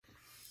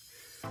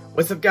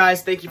What's up,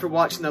 guys? Thank you for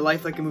watching the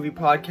Life Like a Movie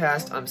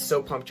podcast. I'm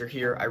so pumped you're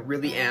here. I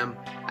really am.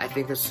 I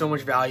think there's so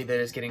much value that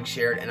is getting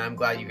shared, and I'm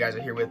glad you guys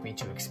are here with me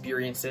to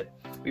experience it.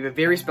 We have a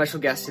very special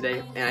guest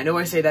today, and I know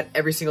I say that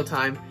every single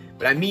time,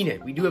 but I mean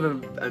it. We do have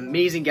an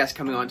amazing guest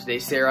coming on today,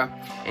 Sarah,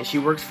 and she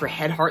works for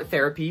Head Heart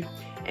Therapy,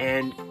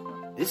 and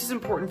this is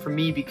important for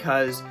me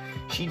because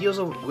she deals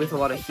with a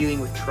lot of healing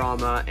with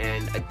trauma,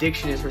 and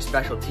addiction is her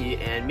specialty,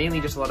 and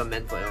mainly just a lot of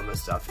mental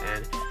illness stuff.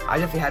 And I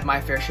definitely had my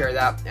fair share of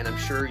that, and I'm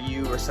sure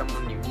you or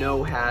someone you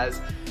know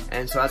has.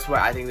 And so that's why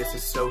I think this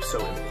is so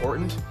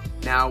important.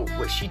 Now,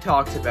 what she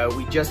talks about,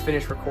 we just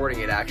finished recording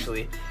it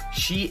actually.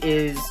 She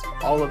is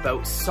all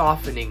about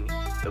softening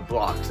the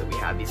blocks that we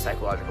have, these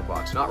psychological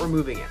blocks, not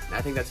removing it. And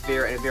I think that's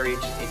a very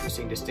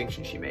interesting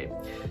distinction she made.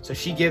 So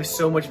she gives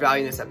so much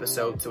value in this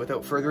episode. So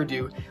without further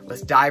ado,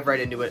 let's dive right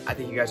into it. I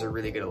think you guys are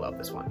really gonna love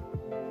this one.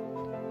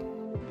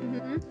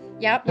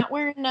 Yep, not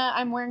wearing.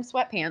 I'm wearing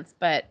sweatpants,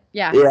 but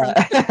yeah.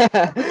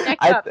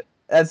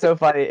 That's so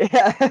funny.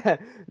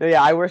 No,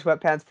 yeah, I wear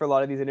sweatpants for a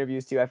lot of these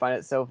interviews too. I find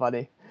it so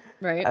funny.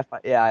 Right.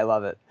 I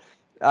love it.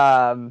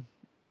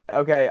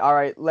 Okay, all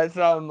right. Let's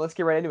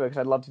get right into it because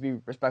I'd love to be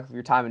respectful of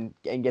your time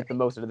and get the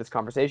most out of this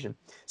conversation.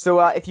 So,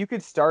 if you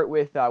could start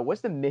with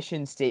what's the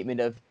mission statement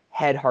of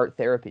Head Heart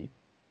Therapy?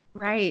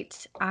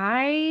 Right.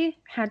 I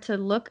had to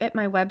look at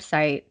my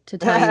website to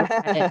tell you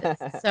what it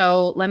is.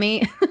 So let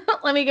me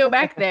go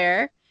back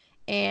there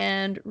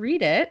and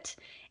read it.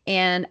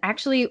 And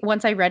actually,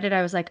 once I read it,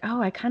 I was like,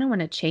 oh, I kind of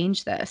want to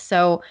change this.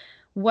 So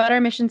what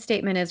our mission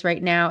statement is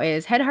right now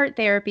is Head Heart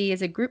Therapy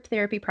is a group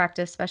therapy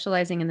practice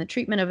specializing in the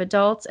treatment of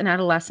adults and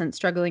adolescents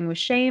struggling with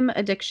shame,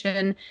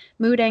 addiction,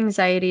 mood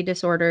anxiety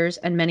disorders,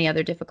 and many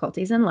other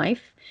difficulties in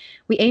life.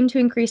 We aim to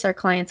increase our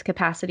clients'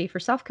 capacity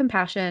for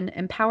self-compassion,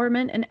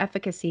 empowerment, and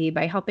efficacy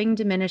by helping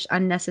diminish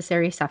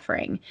unnecessary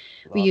suffering.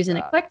 We use an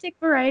eclectic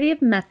variety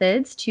of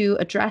methods to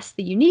address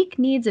the unique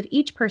needs of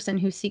each person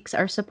who seeks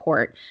our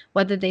support,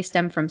 whether they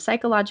stem from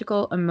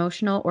psychological,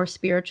 emotional, or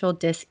spiritual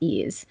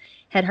dis-ease.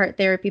 Head Heart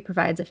Therapy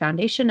provides a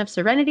foundation of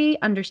serenity,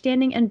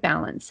 understanding, and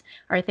balance.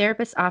 Our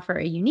therapists offer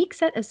a unique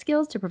set of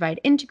skills to provide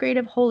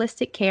integrative,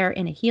 holistic care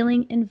in a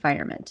healing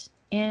environment.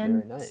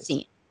 And very nice.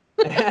 Scene.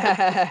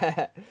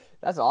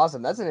 That's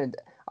awesome.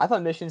 I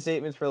thought mission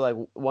statements were like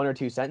one or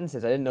two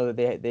sentences. I didn't know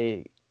that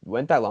they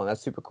went that long.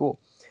 That's super cool.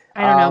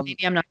 I don't know.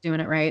 Maybe I'm not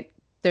doing it right.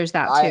 There's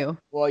that too.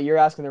 Well, you're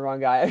asking the wrong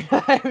guy.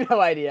 I have no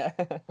idea.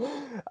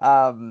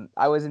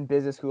 I was in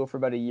business school for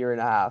about a year and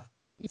a half.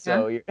 Yeah.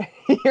 So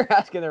you're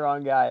asking the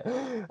wrong guy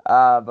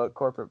about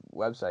corporate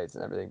websites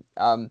and everything.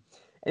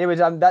 Anyways,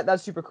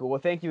 that's super cool. Well,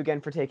 thank you again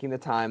for taking the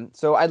time.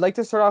 So I'd like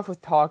to start off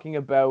with talking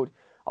about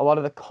a lot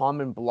of the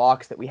common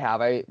blocks that we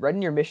have. I read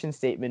in your mission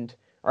statement,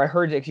 or I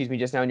heard,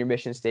 just now in your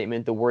mission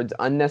statement, the words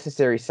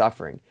unnecessary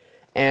suffering.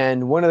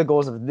 And one of the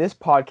goals of this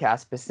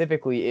podcast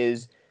specifically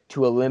is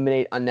to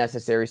eliminate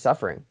unnecessary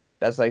suffering.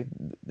 That's like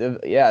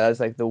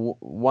the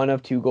one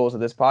of two goals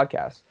of this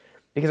podcast.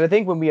 Because I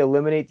think when we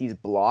eliminate these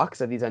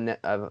blocks of these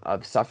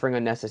of suffering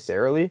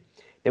unnecessarily,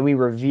 then we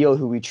reveal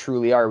who we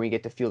truly are. We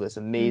get to feel this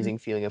amazing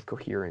feeling of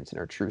coherence in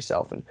our true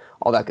self and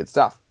all that good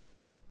stuff.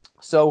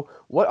 So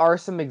what are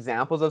some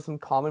examples of some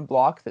common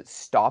blocks that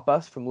stop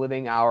us from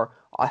living our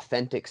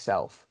authentic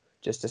self,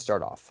 just to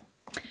start off?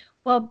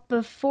 Well,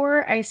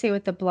 before I say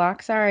what the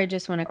blocks are, I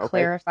just want to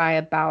clarify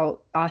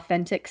about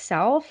authentic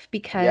self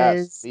because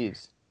yes,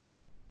 please.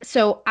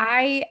 So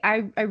I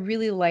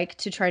really like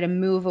to try to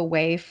move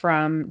away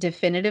from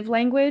definitive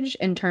language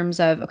in terms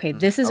of, okay,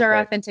 this is our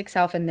authentic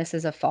self and this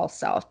is a false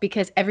self,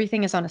 because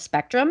everything is on a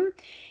spectrum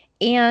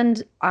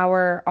and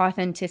our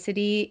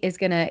authenticity is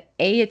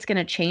it's going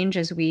to change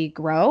as we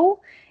grow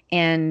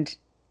and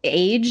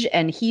age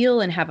and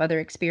heal and have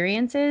other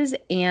experiences.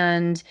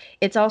 And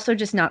it's also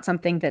just not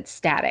something that's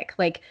static.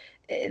 Like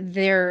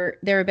there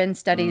have been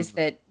studies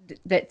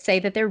that say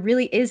that there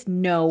really is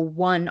no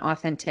one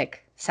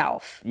authentic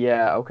self.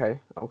 Yeah, okay.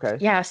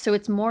 Yeah, so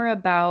it's more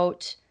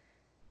about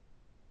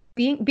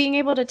being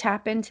able to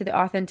tap into the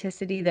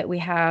authenticity that we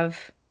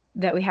have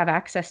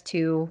access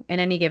to in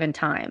any given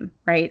time,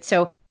 right?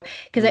 So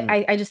because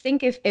I just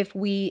think if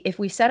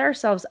we set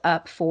ourselves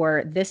up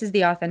for this is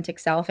the authentic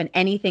self and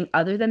anything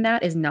other than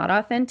that is not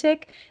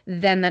authentic,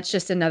 then that's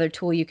just another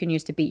tool you can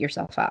use to beat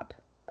yourself up.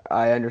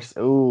 I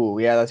understand. Ooh,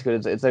 yeah, that's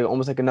good. It's like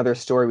almost like another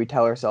story we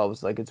tell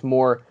ourselves. Like it's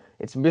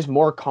just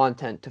more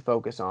content to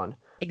focus on.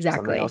 Exactly.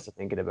 Something else to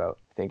think about.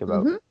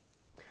 Mm-hmm.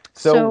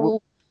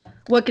 So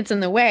what gets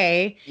in the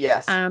way?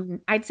 Yes.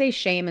 I'd say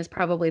shame is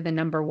probably the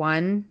number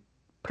one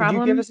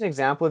problem. Could you give us an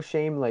example of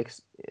shame, like,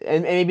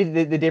 and maybe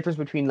the difference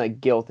between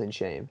like guilt and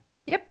shame?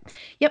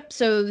 Yep.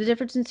 So the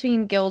difference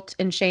between guilt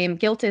and shame,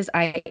 guilt is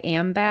I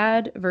am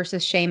bad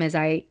versus shame is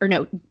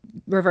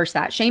reverse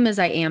that. Shame is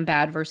I am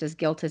bad versus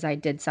guilt is I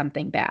did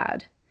something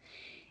bad.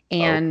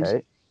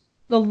 And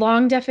the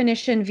long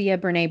definition via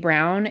Brené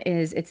Brown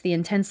is it's the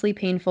intensely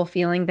painful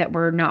feeling that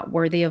we're not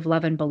worthy of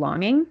love and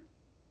belonging.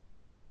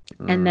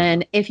 And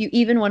then if you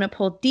even want to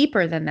pull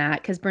deeper than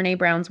that, because Brene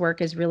Brown's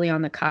work is really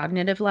on the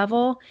cognitive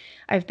level,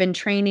 I've been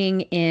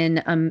training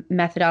in a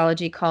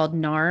methodology called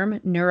NARM,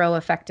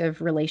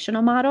 Neuroaffective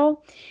Relational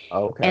Model.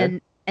 Okay.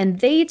 And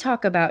they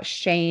talk about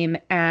shame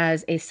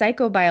as a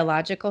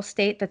psychobiological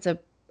state that's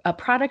a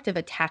product of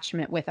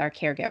attachment with our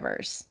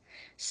caregivers.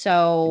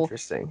 So,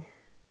 Interesting.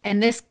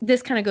 and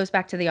this kind of goes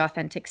back to the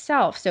authentic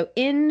self. So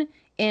in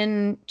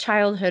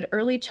childhood,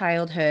 early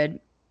childhood,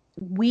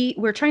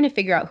 we're trying to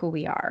figure out who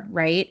we are,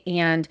 right?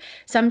 And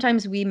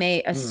sometimes we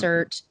may Mm.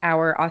 assert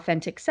our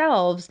authentic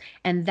selves,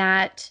 and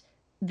that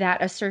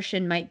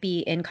assertion might be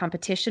in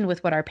competition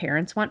with what our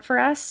parents want for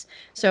us.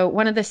 So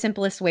one of the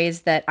simplest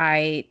ways that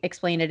I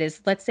explain it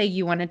is, let's say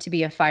you wanted to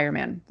be a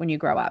fireman when you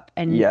grow up,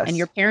 and your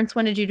Yes. parents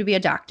wanted you to be a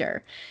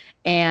doctor.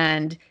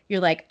 And you're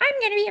like, I'm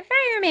going to be a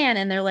fireman.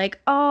 And they're like,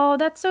 oh,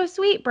 that's so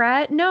sweet,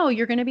 Brett. No,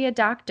 you're going to be a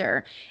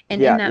doctor.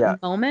 And in Yeah, that yeah.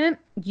 moment,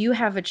 you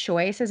have a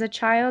choice as a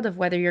child of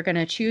whether you're going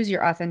to choose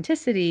your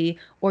authenticity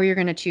or you're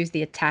going to choose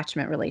the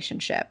attachment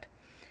relationship.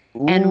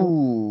 And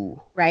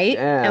Ooh. right?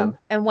 And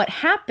Damn. what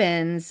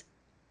happens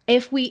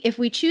if we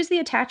choose the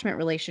attachment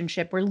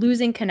relationship, we're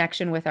losing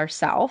connection with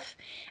ourself,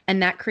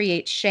 and that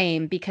creates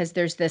shame because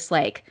there's this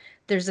like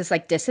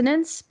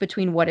dissonance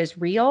between what is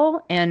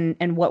real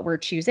and what we're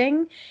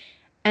choosing.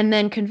 And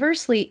then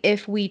conversely,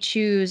 if we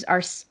choose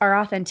our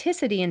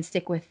authenticity and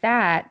stick with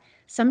that,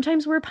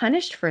 sometimes we're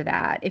punished for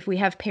that. If we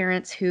have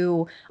parents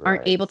who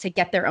aren't Right. able to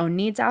get their own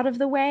needs out of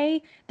the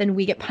way, then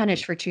we get Mhm.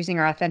 punished for choosing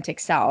our authentic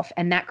self,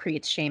 and that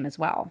creates shame as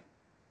well.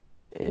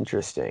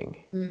 Interesting.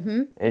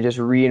 Mm-hmm. And it just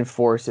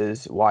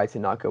reinforces why to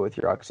not go with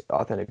your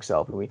authentic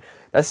self. And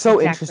that's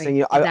so interesting.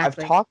 Exactly. I've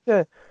Exactly. talked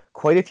to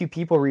quite a few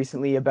people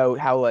recently about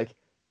how like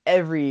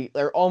every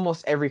or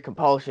almost every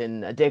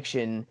compulsion,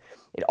 addiction,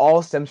 it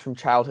all stems from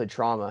childhood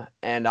trauma.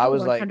 And I Oh,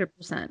 was like,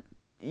 100%.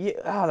 yeah,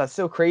 oh, that's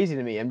so crazy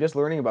to me. I'm just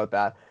learning about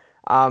that.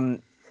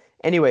 Um,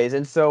 anyways,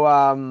 and so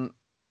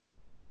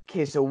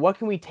okay, so what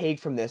can we take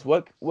from this?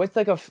 What's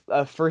like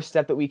a first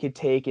step that we could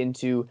take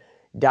into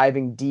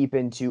diving deep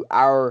into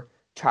our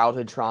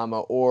childhood trauma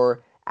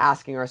or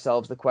asking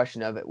ourselves the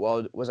question of it,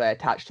 well, was I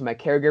attached to my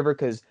caregiver?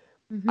 Because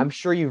Mm-hmm. I'm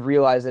sure you've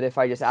realized that if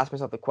I just ask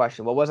myself the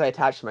question, well, was I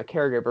attached to my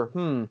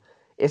caregiver?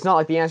 It's not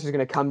like the answer is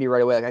going to come to you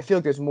right away. Like I feel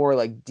like there's more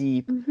like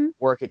deep Mm-hmm.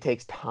 work. It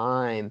takes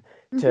time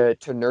Mm-hmm.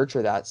 to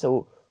nurture that.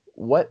 So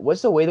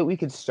what's the way that we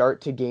could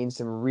start to gain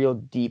some real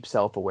deep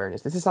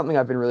self-awareness? This is something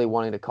I've been really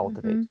wanting to Mm-hmm.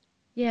 cultivate.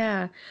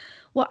 Yeah.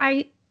 Well,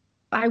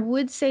 I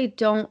would say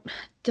don't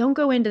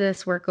go into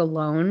this work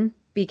alone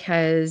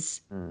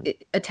because Mm.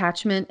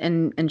 attachment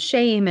and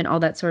shame and all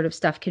that sort of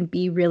stuff can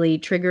be really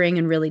triggering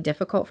and really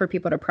difficult for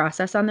people to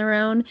process on their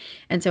own.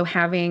 And so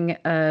having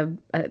a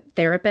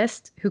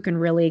therapist who can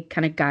really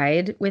kind of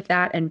guide with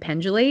that and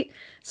pendulate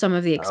some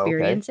of the Okay.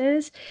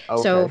 experiences.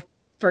 So Okay.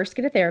 first,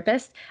 get a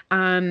therapist.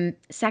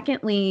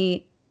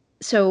 Secondly,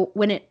 so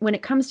when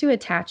it comes to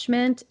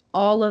attachment,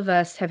 all of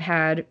us have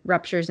had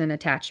ruptures in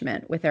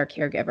attachment with our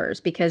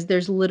caregivers because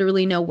there's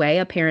literally no way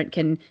a parent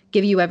can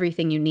give you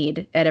everything you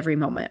need at every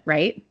moment,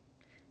 right?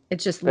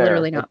 It's just Fair.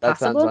 literally not That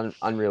sounds possible.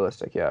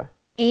 unrealistic. Yeah.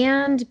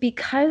 And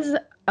because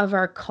of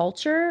our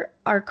culture,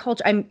 are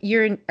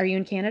you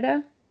in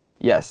Canada?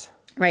 Yes.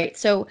 Right.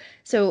 So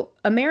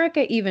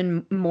America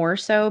even more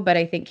so, but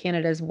I think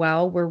Canada as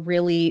well,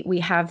 we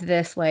have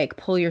this like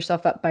pull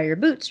yourself up by your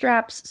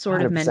bootstraps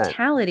sort of 100%.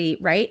 mentality,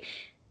 right?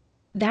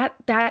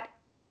 That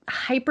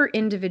hyper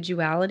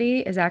individuality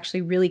is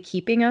actually really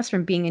keeping us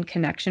from being in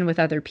connection with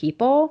other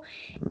people.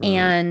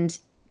 Mm.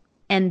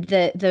 And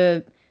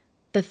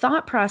the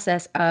thought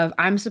process of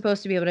I'm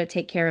supposed to be able to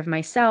take care of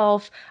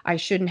myself, I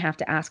shouldn't have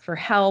to ask for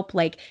help,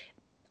 like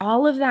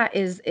all of that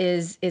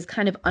is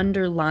kind of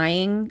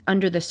underlying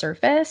under the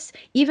surface,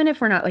 even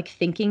if we're not like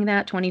thinking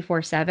that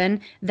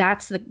 24/7.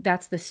 That's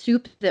the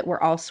soup that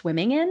we're all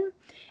swimming in.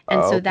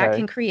 And Oh, so that okay.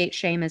 can create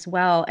shame as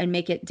well and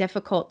make it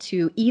difficult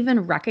to even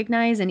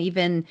recognize and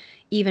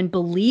even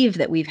believe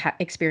that we've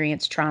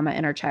experienced trauma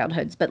in our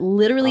childhoods. But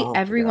literally Oh my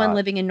everyone God.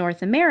 living in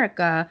North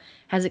America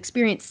has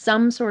experienced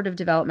some sort of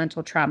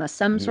developmental trauma,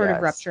 some sort of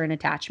Yes. rupture in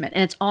attachment,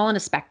 and it's all on a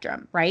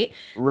spectrum, right?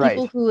 People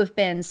Right. who have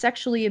been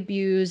sexually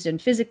abused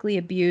and physically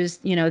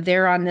abused,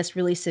 they're on this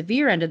really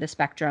severe end of the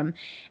spectrum.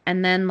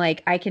 And then,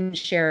 like, I can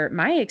share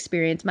my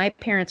experience. My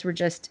parents were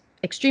just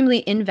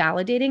extremely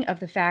invalidating of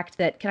the fact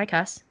that, can I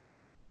cuss?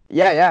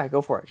 Yeah, yeah,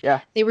 go for it.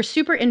 Yeah. They were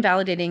super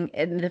invalidating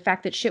in the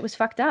fact that shit was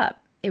fucked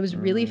up. It was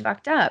really Mm.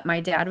 fucked up. My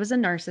dad was a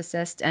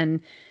narcissist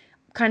and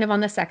kind of on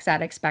the sex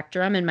addict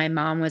spectrum, and my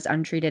mom was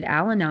untreated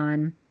Al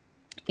Anon.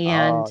 Oh,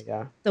 And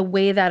yeah. the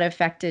way that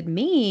affected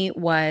me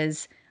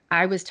was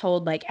I was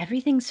told, like,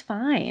 everything's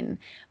fine,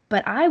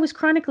 but I was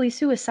chronically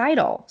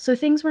suicidal. So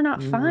things were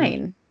not Mm.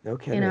 fine, No you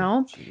kidding.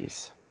 know?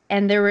 Jeez.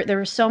 And there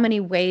were so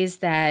many ways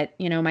that,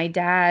 my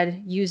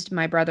dad used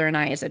my brother and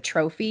I as a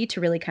trophy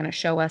to really kind of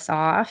show us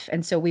off.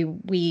 And so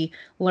we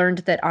learned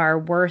that our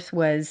worth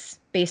was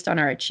based on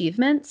our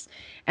achievements.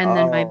 And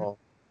then Oh.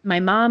 my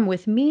mom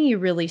with me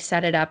really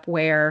set it up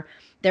where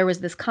there was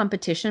this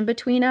competition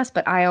between us,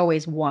 but I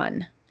always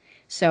won.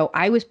 So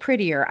I was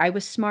prettier, I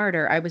was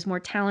smarter, I was more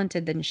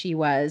talented than she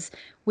was,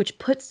 which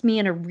puts me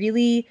in a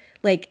really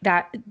like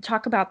that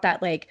talk about that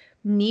like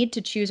need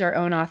to choose our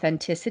own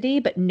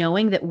authenticity, but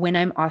knowing that when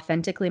I'm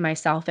authentically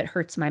myself, it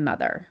hurts my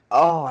mother,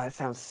 Oh, that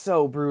sounds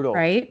so brutal.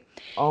 right?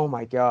 Oh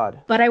my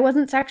God. But I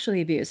wasn't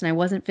sexually abused and I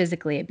wasn't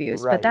physically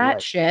abused, but Right, that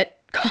right. shit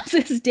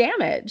causes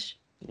damage.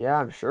 Yeah,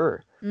 I'm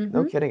sure.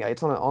 No Hmm. kidding.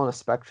 It's on a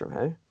spectrum,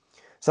 hey?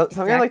 So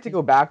something I like to Exactly.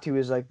 go back to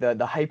is like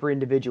the hyper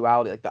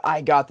individuality, like the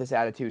I got this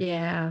attitude.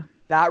 Yeah.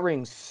 That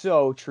rings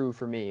so true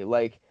for me.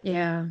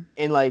 Yeah.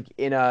 Like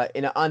in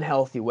an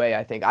unhealthy way,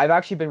 I think. I've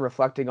actually been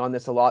reflecting on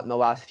this a lot in the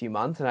last few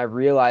months, and I've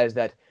realized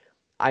that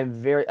I'm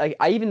very like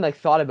I even like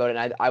thought about it,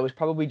 and I was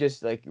probably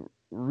just like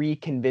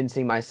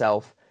reconvincing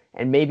myself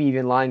and maybe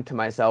even lying to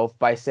myself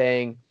by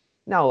saying,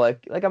 no, I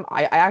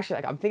actually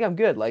like I think I'm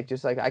good. Like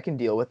just like I can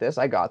deal with this.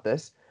 I got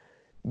this.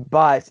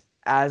 But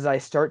as I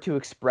start to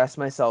express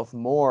myself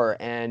more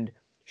and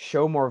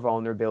show more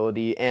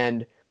vulnerability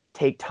and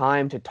take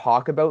time to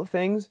talk about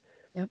things,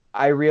 Yep.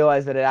 I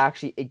realize that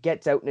it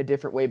gets out in a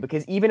different way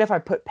because even if I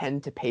put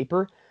pen to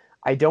paper,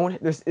 I don't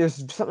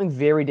there's something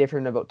very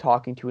different about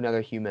talking to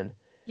another human.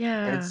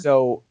 And Yeah.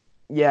 so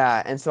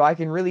yeah, and so I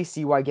can really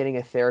see why getting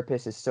a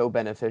therapist is so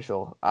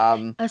beneficial.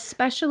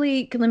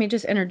 Especially, let me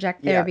just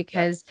interject there Yeah, yeah.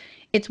 because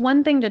it's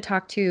one thing to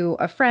talk to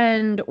a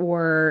friend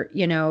or,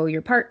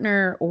 your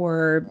partner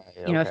or,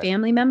 Right, a okay.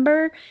 family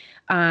member.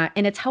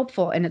 And it's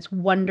helpful and it's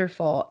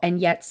wonderful.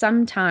 And yet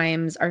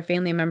sometimes our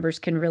family members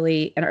can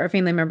really, and our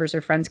family members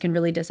or friends can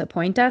really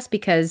disappoint us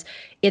because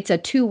it's a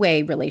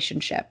two-way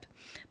relationship.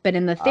 But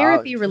in the Oh,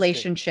 therapy interesting.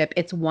 relationship,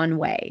 it's one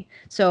way.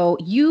 So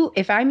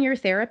if I'm your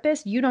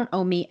therapist, you don't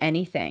owe me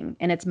anything.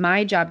 And it's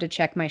my job to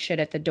check my shit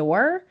at the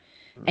door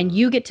and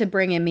you Mm. get to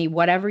bring in me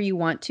whatever you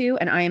want to,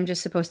 and I am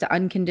just supposed to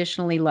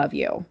unconditionally love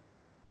you.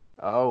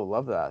 Oh,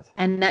 love that.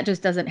 And that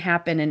just doesn't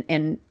happen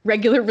in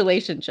regular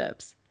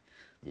relationships.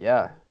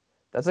 Yeah.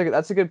 That's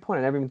a good point.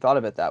 I never even thought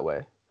of it that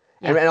way.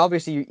 Yeah, And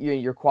obviously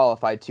you're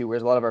qualified too,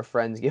 whereas a lot of our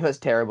friends give us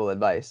terrible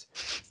advice.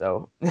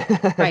 So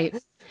right.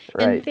 And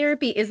right.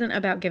 therapy isn't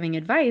about giving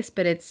advice,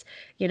 but it's,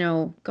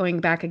 going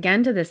back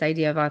again to this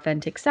idea of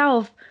authentic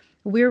self.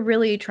 We're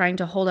really trying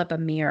to hold up a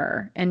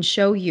mirror and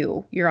show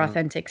you your Mm.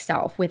 authentic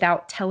self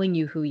without telling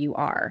you who you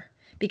are.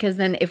 Because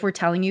then if we're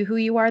telling you who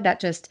you are, that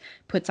just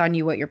puts on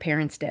you what your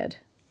parents did.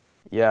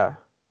 Yeah.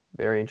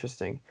 Very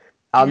interesting.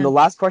 Yeah. The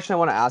last question I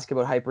want to ask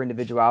about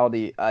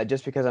hyperindividuality,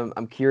 just because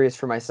I'm curious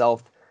for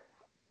myself,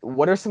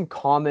 what are some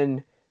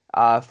common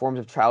forms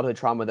of childhood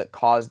trauma that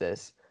cause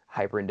this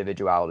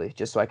hyperindividuality?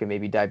 Just so I can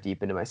maybe dive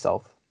deep into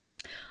myself.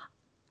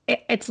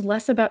 It's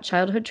less about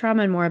childhood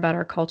trauma and more about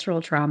our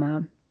cultural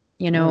trauma.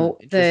 You Mm, know,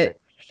 interesting.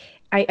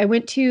 I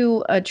went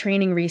to a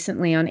training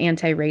recently on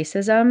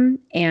anti-racism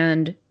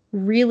and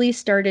really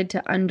started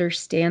to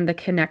understand the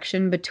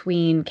connection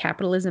between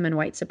capitalism and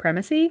white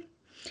supremacy.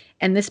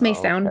 And Oh,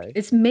 okay.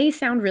 this may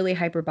sound really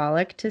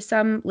hyperbolic to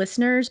some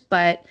listeners,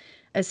 but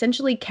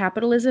essentially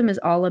capitalism is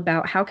all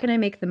about how can I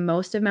make the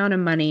most amount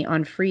of money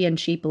on free and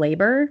cheap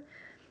labor,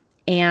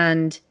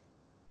 and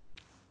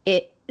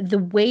the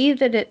way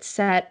that it's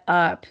set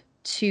up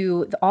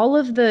to all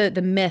of the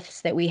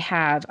myths that we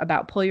have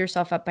about pull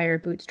yourself up by your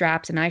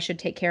bootstraps and I should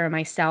take care of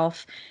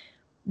myself,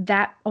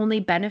 that only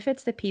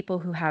benefits the people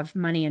who have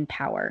money and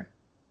power.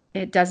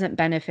 It doesn't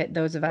benefit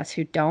those of us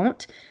who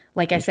don't.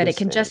 Like I said, it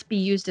can Interesting. just be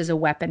used as a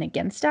weapon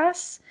against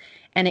us,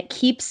 and it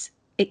keeps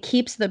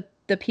the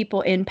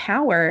people in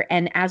power.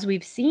 And as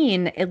we've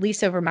seen, at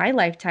least over my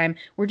lifetime,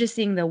 we're just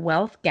seeing the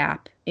wealth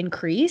gap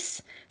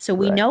increase. So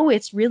we Right. know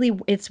it's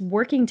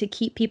working to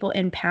keep people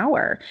in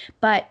power.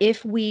 But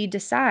if we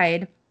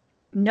decide,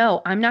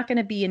 no, I'm not going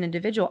to be an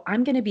individual,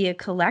 I'm going to be a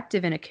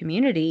collective in a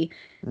community,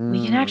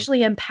 we can Mm.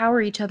 actually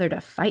empower each other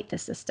to fight the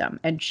system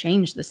and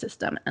change the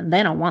system. And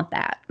they don't want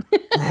that.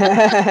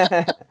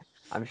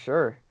 I'm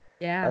sure.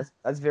 Yeah.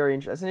 That's very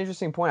interesting. That's an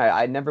interesting point.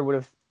 I never would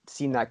have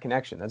seen that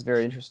connection. That's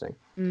very interesting.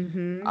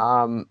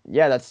 Mm-hmm.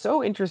 Yeah, that's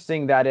so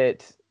interesting that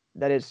it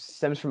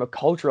stems from a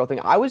cultural thing.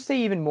 I would say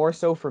even more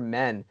so for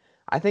men.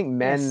 I think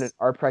men Yes.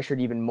 are pressured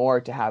even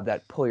more to have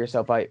that pull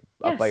yourself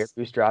up by your Yes.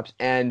 bootstraps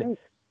and Right.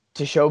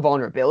 to show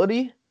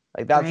vulnerability.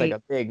 Like that's like Right.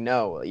 a big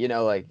no.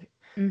 Like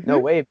no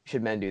Mm-hmm. way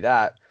should men do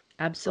that, right?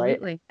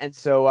 Absolutely. And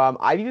so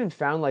I've even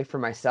found like for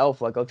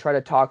myself, like I'll try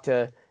to talk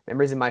to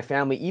members of my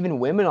family, even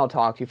women I'll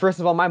talk to. First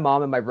of all, my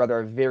mom and my brother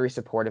are very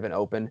supportive and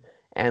open,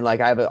 and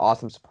like I have an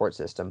awesome support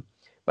system.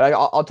 But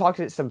I'll talk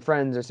to some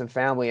friends or some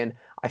family, and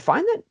I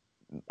find that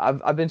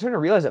I've been starting to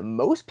realize that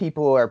most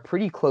people are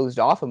pretty closed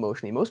off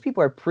emotionally. Most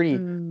people are pretty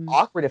Mm.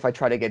 awkward if I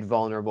try to get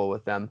vulnerable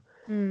with them,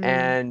 Mm.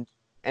 and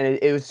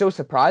it was so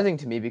surprising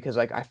to me because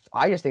like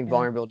I just think Yeah.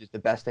 vulnerability is the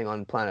best thing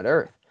on planet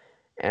Earth.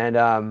 And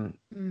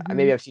Mm-hmm.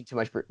 maybe I've seen too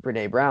much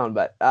Brene Brown,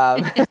 but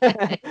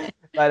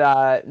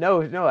but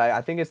no,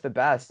 I think it's the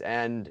best.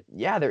 And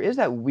yeah, there is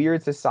that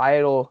weird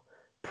societal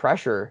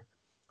pressure.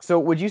 So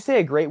would you say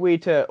a great way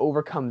to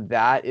overcome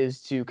that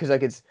is to, because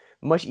like it's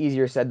much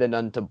easier said than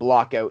done to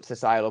block out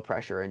societal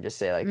pressure and just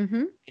say like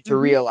Mm-hmm. to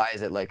Mm-hmm.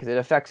 realize it, like because it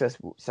affects us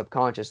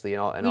subconsciously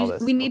and all We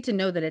this. we need to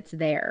know that it's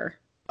there.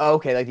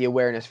 Okay, like the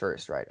awareness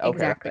first, right? Okay,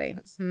 that makes Exactly.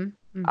 sense.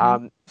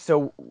 Hmm.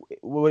 So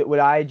would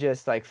I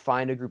just like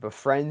find a group of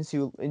friends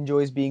who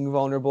enjoys being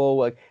vulnerable?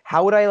 Like,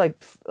 how would I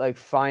like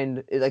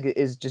find like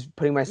is just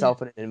putting Yeah.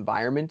 myself in an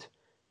environment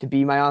to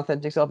be my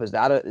authentic self? Is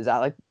that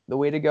like the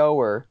way to go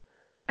or?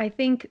 I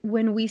think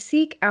when we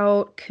seek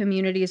out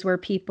communities where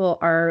people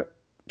are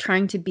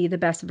trying to be the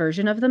best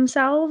version of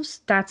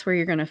themselves, that's where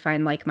you're going to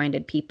find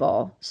like-minded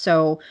people.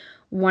 So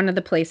one of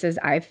the places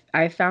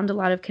I've found a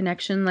lot of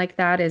connection like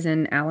that is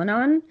in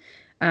Al-Anon,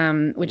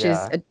 which is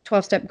Yeah, a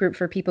 12-step group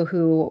for people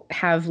who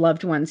have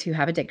loved ones who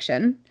have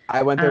addiction.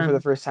 I went there for the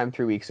Um, first time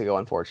 3 weeks ago,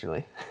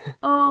 unfortunately.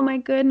 oh my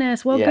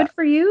goodness. Well, Yeah. good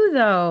for you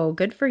though.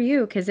 Good for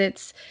you because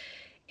it's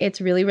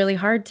really, really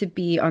hard to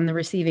be on the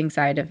receiving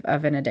side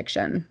of an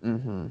addiction.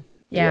 Mm-hmm.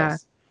 Yeah.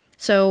 Yes.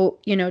 So,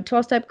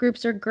 12-step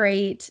groups are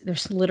great.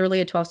 There's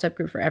literally a 12-step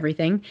group for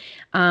everything.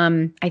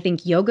 I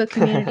think yoga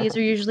communities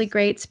are usually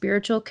great,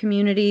 spiritual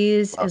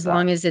communities, Love as that.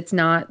 long as it's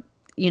not,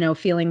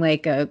 feeling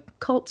like a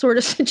cult sort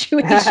of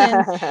situation.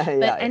 Yeah, But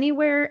yeah.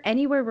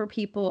 anywhere where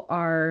people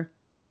are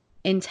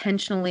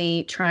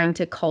intentionally trying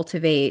to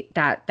cultivate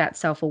that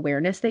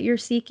self-awareness that you're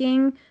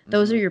seeking,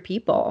 those are Mm. your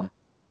people.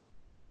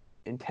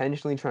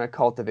 Intentionally trying to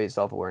cultivate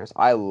self-awareness.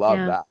 I love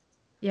Yeah. that.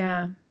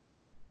 Yeah.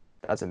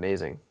 That's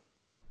amazing.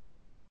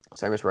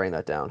 So I'm just writing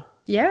that down.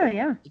 Yeah,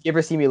 yeah. If you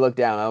ever see me look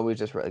down, I always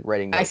just like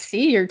writing I notes.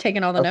 see you're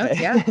taking all the notes.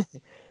 Okay.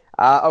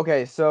 Yeah.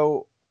 Okay,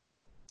 so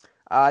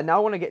now I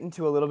want to get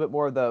into a little bit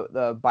more of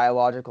the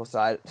biological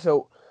side.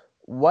 So,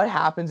 what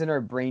happens in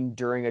our brain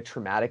during a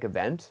traumatic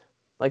event?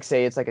 Like,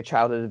 say it's like a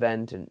childhood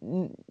event,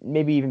 and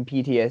maybe even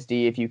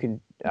PTSD, if you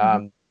can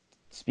Mhm.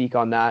 speak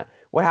on that.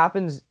 What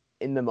happens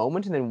in the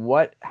moment, and then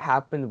what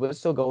happens? What's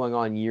still going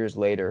on years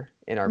later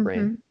in our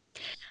brain? Mhm.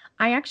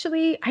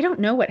 I don't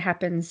know what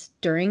happens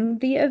during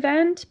the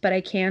event, but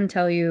I can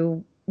tell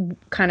you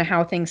kind of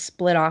how things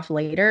split off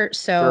later.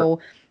 Sure.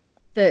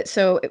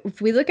 So if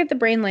we look at the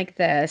brain like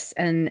this,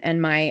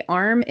 and my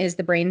arm is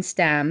the brain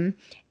stem,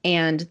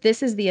 and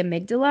this is the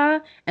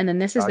amygdala, and then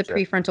this is the Gotcha.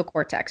 prefrontal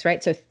cortex,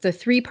 right? So the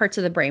three parts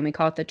of the brain, we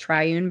call it the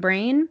triune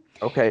brain.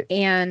 Okay.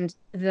 And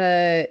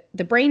the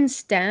brain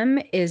stem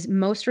is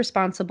most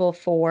responsible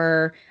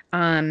for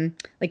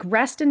like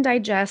rest and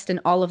digest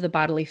and all of the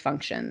bodily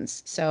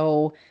functions.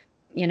 So,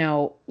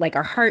 like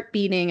our heart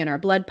beating and our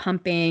blood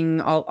pumping,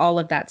 all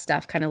of that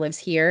stuff kind of lives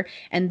here.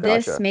 And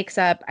this Gotcha. makes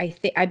up,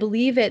 I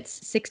believe it's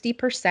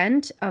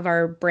 60% of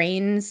our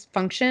brain's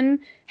function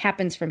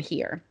happens from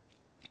here.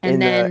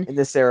 And then In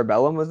the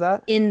cerebellum was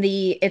that?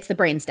 it's the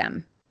brain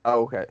stem.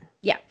 Oh, okay.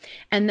 Yeah.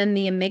 And then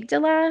the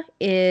amygdala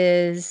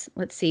is,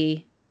 let's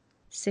see,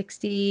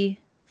 60,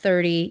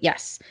 30.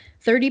 Yes.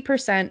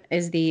 30%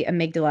 is the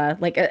amygdala.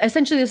 Like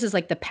essentially this is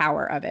like the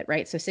power of it,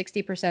 right? So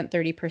 60%,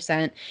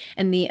 30%.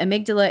 And the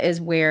amygdala is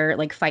where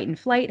like fight and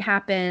flight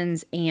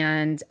happens,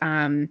 and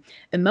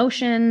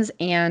emotions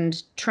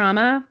and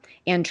trauma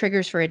and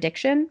triggers for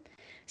addiction.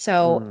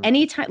 So Mm.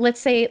 anytime, let's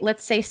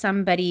say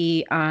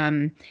somebody,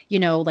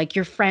 like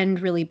your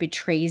friend really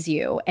betrays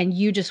you and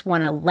you just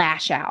want to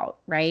lash out,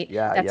 right?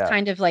 Yeah, That's yeah.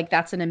 kind of like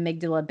that's an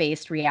amygdala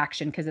based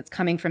reaction because it's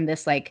coming from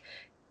this like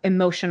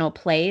emotional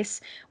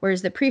place.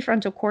 Whereas the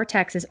prefrontal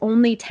cortex is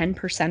only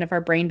 10% of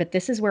our brain, but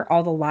this is where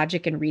all the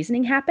logic and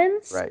reasoning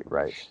happens. Right,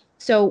 right.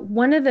 So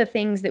one of the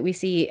things that we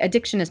see,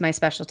 addiction is my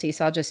specialty,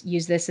 so I'll just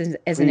use this as an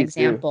Please do.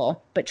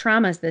 example, but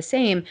trauma is the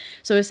same.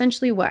 So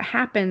essentially what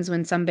happens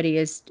when somebody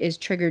is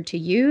triggered to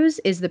use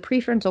is the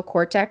prefrontal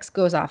cortex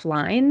goes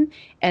offline,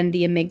 and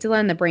the amygdala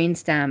and the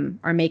brainstem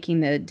are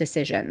making the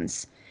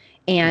decisions.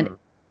 And Mm.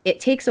 it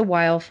takes a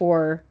while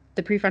for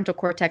the prefrontal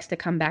cortex to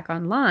come back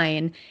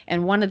online.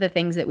 And one of the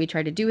things that we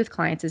try to do with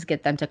clients is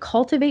get them to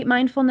cultivate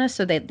mindfulness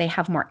so that they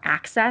have more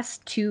access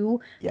to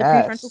the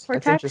prefrontal Yes, that's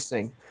cortex.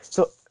 interesting.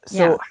 So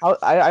Yeah. how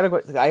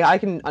I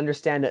can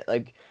understand it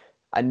like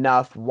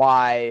enough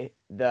why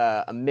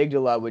the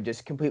amygdala would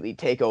just completely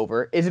take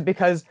over. Is it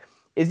because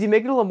is the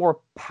amygdala more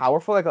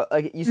powerful?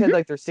 Like you said, Mhm.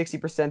 like there's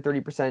 60%,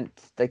 30%,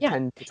 like Yeah.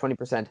 10 to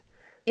 20%. So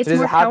It's does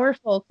it more have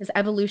powerful because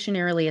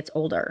evolutionarily it's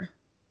older.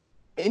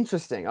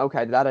 interesting?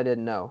 Okay, that I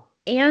didn't know.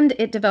 And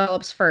it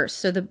develops first.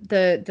 So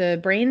the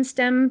brain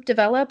stem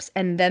develops,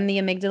 and then the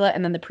amygdala,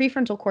 and then the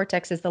prefrontal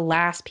cortex is the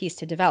last piece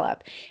to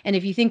develop. And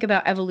if you think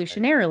about Right.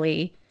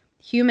 evolutionarily,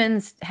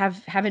 humans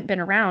haven't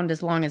been around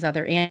as long as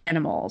other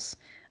animals.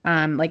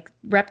 Like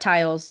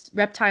reptiles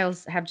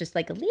have just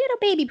like a little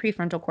baby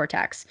prefrontal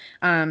cortex.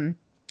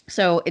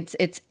 So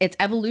it's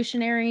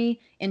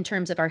evolutionary in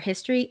terms of our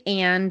history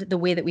and the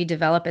way that we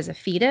develop as a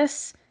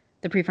fetus.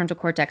 The prefrontal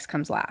cortex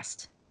comes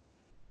last.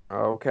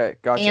 Okay,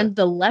 gotcha. And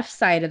the left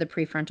side of the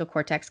prefrontal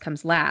cortex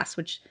comes last,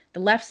 which the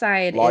left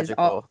side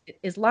Logical.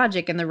 is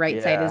logic, and the right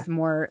side Yeah. is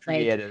more like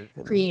Creative.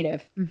 And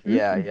creative.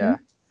 yeah, yeah.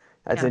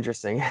 That's Yeah.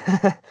 interesting. I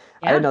didn't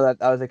Yeah. know that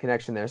that was a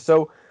connection there.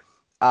 So,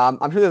 I'm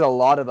sure there's a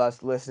lot of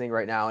us listening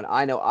right now, and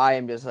I know I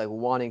am just like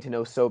wanting to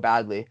know so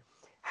badly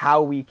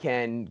how we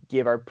can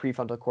give our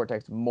prefrontal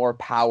cortex more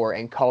power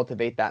and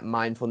cultivate that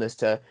mindfulness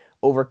to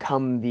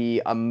overcome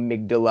the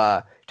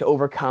amygdala, to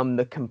overcome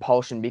the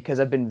compulsion, because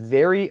I've been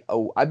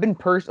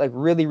like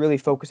really, really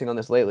focusing on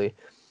this lately.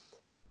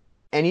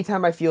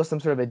 Anytime I feel some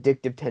sort of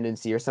addictive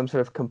tendency or some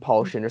sort of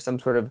compulsion or some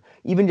sort of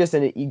even just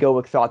an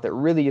egoic thought that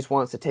really just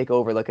wants to take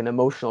over, like an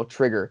emotional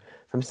trigger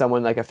from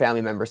someone, like a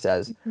family member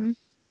says,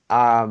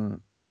 Mm-hmm.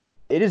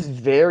 It is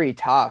very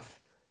tough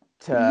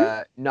Mm-hmm.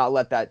 to not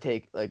let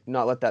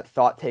that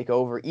thought take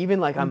over. Even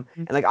like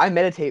Mm-hmm. I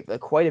meditate like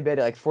quite a bit,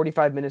 like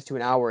 45 minutes to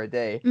an hour a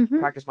day, Mm-hmm.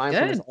 practice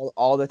mindfulness Good.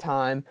 all the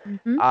time.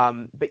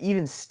 Mm-hmm. But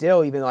even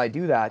still, even though I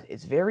do that,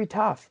 it's very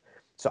tough.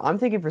 So I'm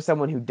thinking for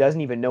someone who doesn't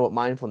even know what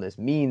mindfulness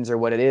means or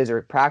what it is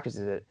or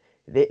practices it,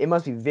 it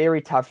must be very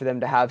tough for them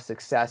to have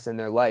success in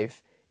their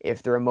life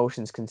if their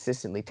emotions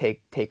consistently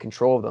take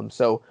control of them.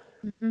 So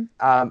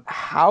Mm-hmm.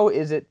 how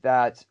is it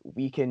that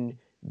we can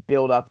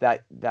build up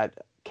that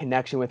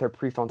connection with our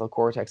prefrontal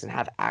cortex and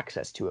have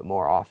access to it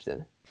more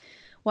often?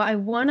 Well,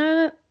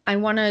 I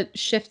wanna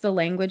shift the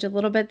language a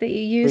little bit that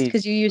you used, Please,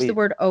 because you used the please.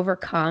 word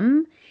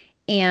overcome,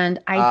 and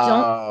I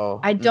don't Oh,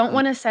 I don't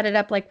want to set it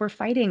up like we're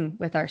fighting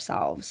with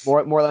ourselves.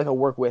 more like a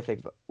work with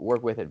it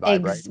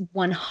vibe, right?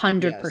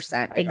 100%.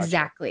 I gotcha.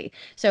 Exactly.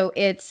 So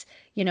it's,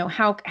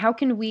 how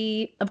can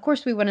we, of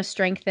course, we want to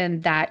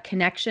strengthen that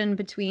connection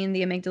between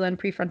the amygdala and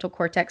prefrontal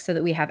cortex so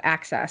that we have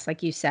access,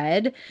 like you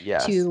said,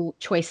 Yes. to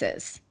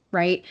choices,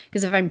 right?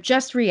 Because if I'm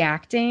just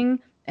reacting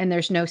and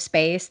there's no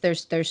space,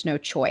 there's no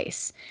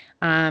choice.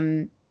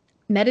 Um,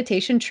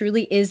 Meditation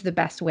truly is the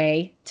best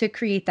way to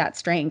create that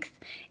strength.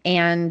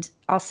 And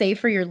I'll say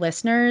for your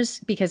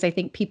listeners, because I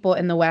think people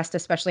in the West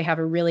especially have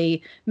a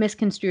really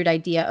misconstrued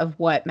idea of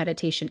what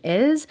meditation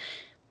is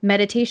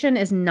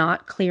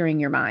not clearing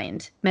your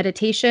mind.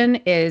 Meditation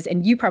is,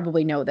 and you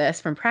probably know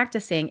this from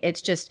practicing, it's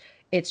just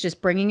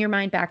bringing your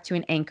mind back to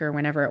an anchor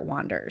whenever it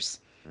wanders.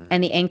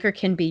 And the anchor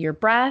can be your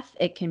breath,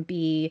 it can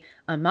be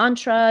a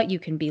mantra, you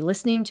can be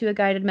listening to a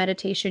guided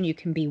meditation, you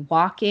can be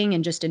walking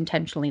and just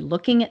intentionally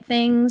looking at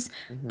things.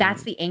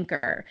 That's Mm-hmm. the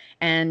anchor.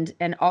 And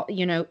all,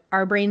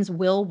 our brains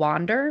will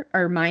wander,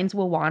 our minds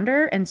will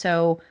wander, and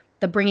so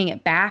the bringing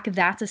it back,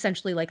 that's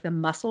essentially like the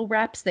muscle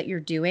reps that you're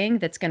doing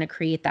that's going to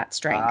create that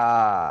strength.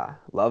 Ah,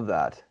 love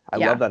that. I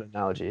love Yeah. that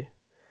analogy.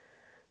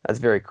 That's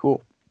very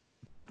cool.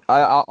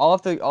 I'll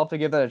have to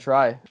give that a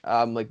try.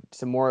 Like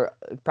some more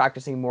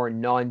practicing more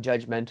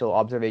non-judgmental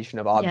observation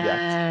of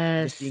objects,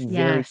 just Yes. being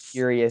very Yes.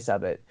 curious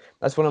of it.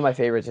 That's one of my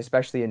favorites,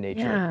 especially in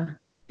nature. Yeah.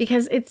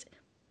 Because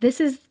this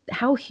is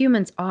how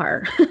humans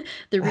are.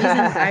 The reason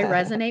I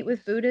resonate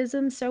with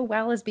Buddhism so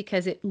well is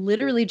because it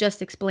literally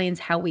just explains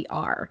how we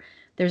are.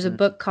 There's a Mm.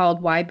 book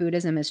called Why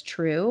Buddhism is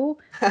True,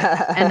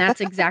 and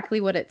that's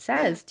exactly what it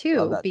says Love too,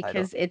 that title.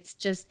 because it's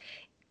just,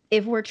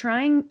 if we're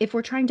trying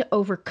to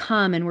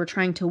overcome and we're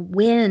trying to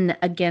win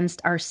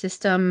against our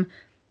system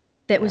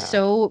that was Yeah,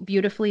 so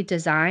beautifully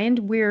designed,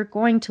 we're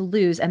going to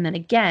lose and then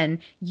again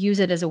use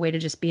it as a way to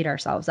just beat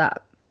ourselves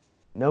up.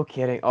 no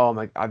kidding. Oh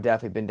my, I've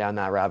definitely been down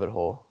that rabbit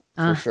hole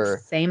for sure.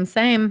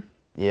 Same.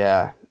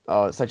 Yeah.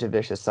 Oh, it's such a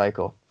vicious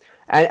cycle.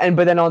 And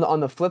but then on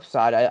the flip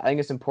side, I think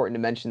it's important to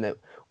mention that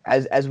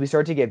as we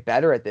start to get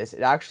better at this,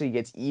 it actually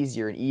gets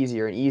easier and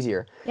easier and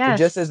easier. So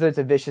just as Yes. it's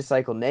a vicious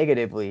cycle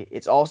negatively,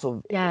 it's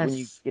also when you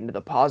Yes. get into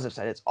the positive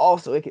side, it's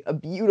also like a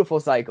beautiful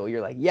cycle.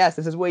 You're like, yes,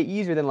 this is way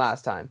easier than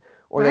last time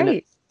or than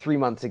Right. 3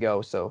 months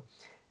ago. So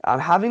I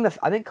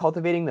think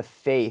cultivating the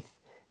faith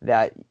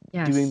that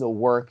doing Yes. the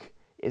work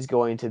is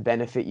going to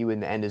benefit you in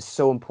the end is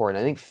so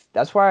important. I think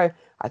that's why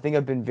I think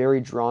I've been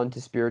very drawn to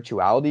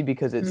spirituality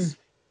because Mm. it's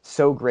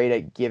so great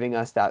at giving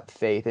us that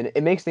faith and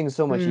it makes things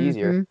so much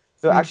easier. Mm-hmm.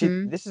 So actually,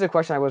 Mm-hmm. this is a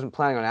question I wasn't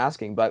planning on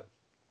asking, but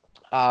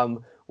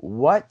um,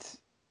 what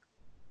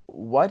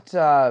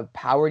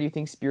power do you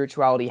think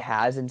spirituality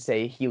has in,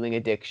 say, healing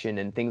addiction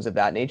and things of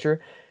that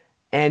nature?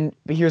 And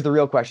but here's the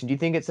real question: do you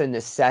think it's a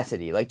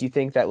necessity? Like, do you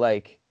think that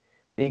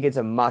think it's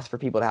a must for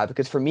people to have?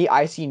 Because for me,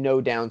 I see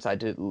no downside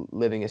to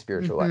living a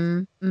spiritual life.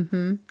 Mm-hmm.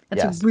 Mm-hmm.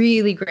 That's a Yes.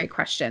 really great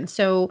question.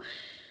 So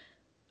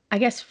I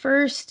guess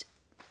first,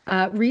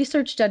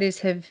 research studies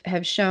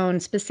have shown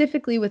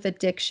specifically with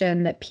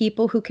addiction that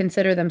people who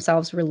consider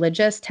themselves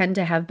religious tend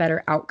to have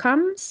better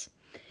outcomes.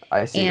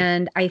 I see.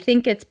 And I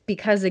think it's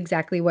because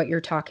exactly what you're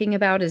talking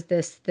about is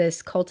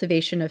this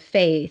cultivation of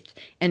faith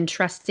and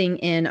trusting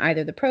in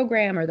either the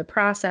program or the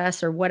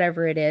process or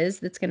whatever it is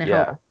that's going to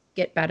help Yeah.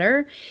 get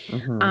better.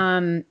 Hmm.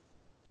 Um,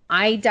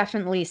 I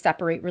definitely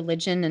separate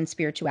religion and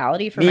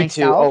spirituality for Me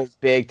too. myself. Oh,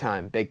 big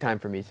time. Big time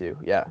for me too.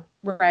 Yeah.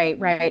 Right,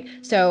 right.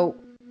 So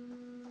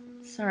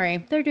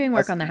sorry, they're doing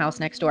work That's on the house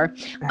next door.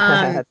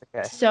 Um, that's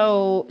okay.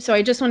 so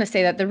I just want to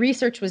say that the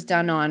research was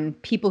done on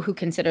people who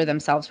consider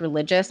themselves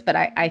religious, but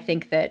I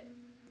think that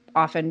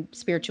often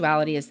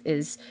spirituality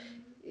is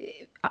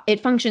it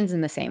functions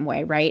in the same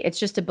way, right? It's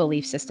just a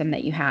belief system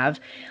that you have.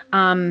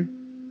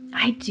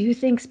 I do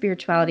think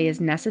spirituality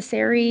is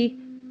necessary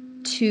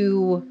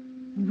to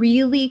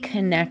really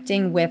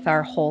connecting with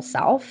our whole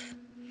self,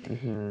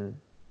 Hmm.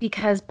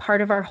 because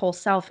part of our whole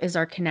self is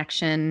our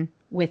connection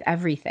with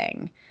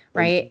everything,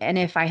 right? And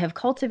Intimacy. if I have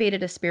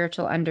cultivated a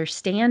spiritual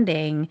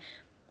understanding,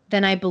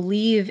 then I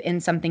believe in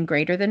something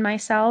greater than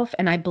myself,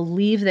 and I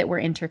believe that we're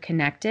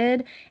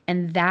interconnected,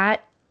 and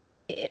that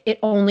it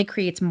only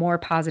creates more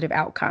positive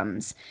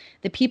outcomes.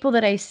 The people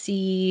that I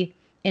see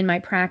in my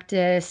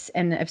practice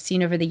and I've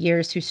seen over the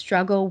years who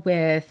struggle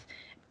with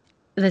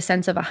the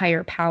sense of a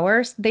higher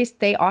power,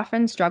 they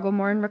often struggle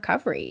more in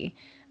recovery,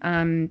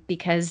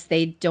 because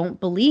they don't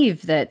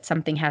believe that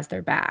something has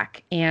their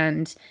back.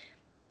 And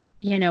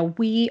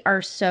we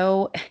are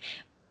so,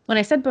 when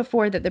I said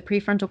before that the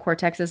prefrontal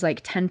cortex is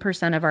like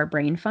 10% of our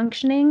brain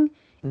functioning,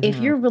 if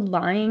Hmm. you're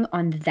relying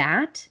on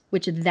that,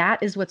 which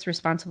that is what's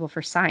responsible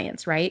for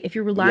science, right? If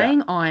you're Yeah.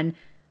 relying on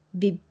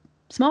the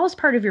smallest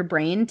part of your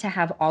brain to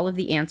have all of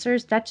the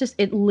answers,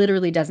 it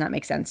literally does not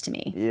make sense to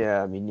me,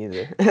 Yeah, me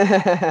neither.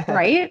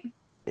 right?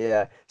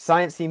 Yeah,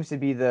 science seems to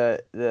be the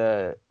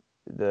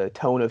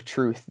tone of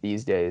truth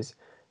these days.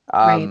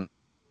 Right. Um,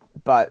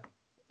 but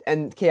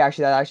and okay,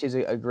 actually, that actually is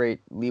a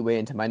great leeway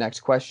into my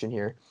next question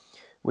here,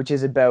 which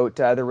is about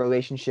the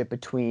relationship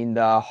between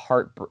the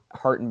heart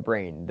and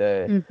brain,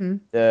 Mm-hmm.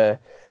 the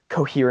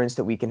coherence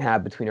that we can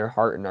have between our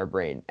heart and our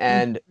brain.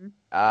 And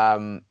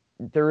Mm-hmm.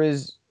 there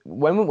is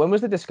when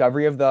was the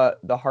discovery of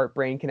the heart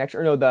brain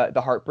connection? Or no,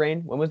 the heart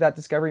brain. When was that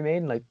discovery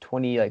made? Like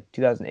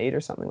 2008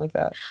 or something like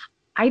that.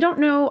 I don't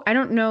know. I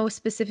don't know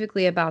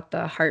specifically about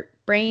the heart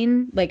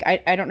brain. Like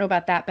I don't know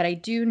about that, but I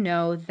do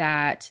know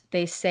that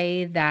they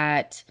say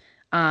that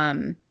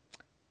um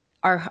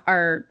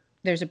our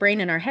there's a brain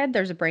in our head,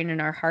 there's a brain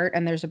in our heart,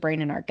 and there's a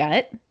brain in our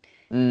gut.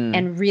 Mm.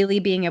 And really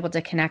being able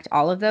to connect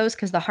all of those,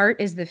 because the heart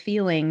is the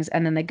feelings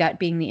and then the gut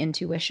being the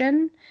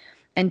intuition,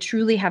 and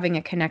truly having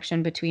a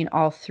connection between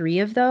all three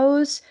of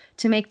those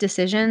to make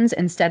decisions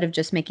instead of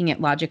just making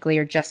it logically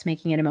or just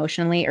making it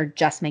emotionally or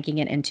just making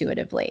it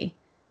intuitively.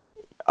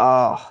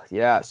 Oh,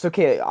 yeah. So,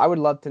 okay, I would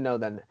love to know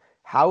then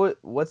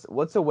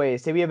what's a way,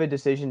 say we have a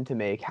decision to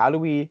make.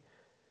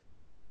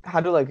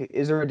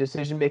 Is there a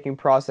decision making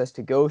process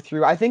to go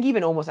through? I think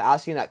even almost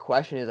asking that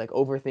question is like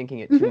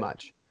overthinking it too Mhm.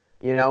 much,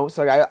 you know?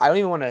 So like, I don't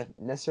even want to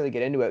necessarily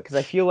get into it because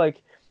I feel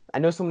like I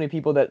know so many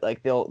people that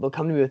like they'll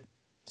come to me with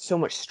so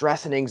much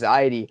stress and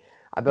anxiety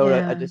about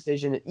a Yeah.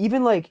 decision.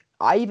 Even like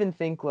I even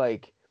think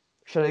like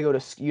should I go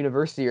to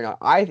university or not?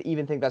 I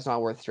even think that's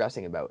not worth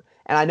stressing about.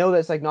 And I know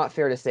that's like not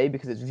fair to say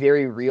because it's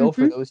very real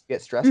for Hmm. those who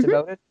get stressed Hmm.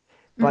 about it.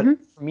 But Hmm.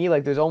 for me,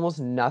 like there's almost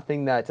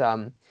nothing that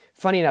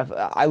funny enough,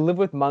 I lived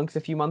with monks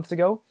a few months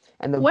ago,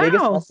 and the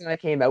biggest Wow. lesson I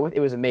came out with, it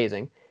was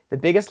amazing. The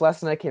biggest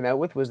lesson I came out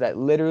with was that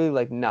literally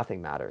like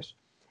nothing matters.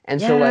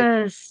 And so like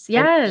Yes.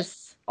 and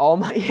Yes. all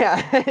my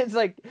yeah, it's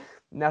like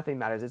nothing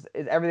matters.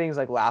 Everything's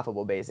like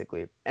laughable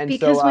basically. And so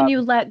Because when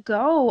you let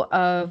go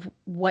of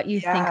what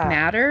you think yeah,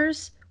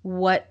 matters,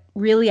 what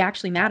really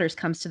actually matters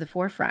comes to the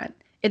forefront.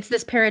 It's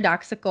this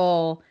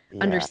paradoxical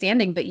yeah,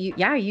 understanding, but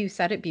you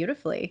said it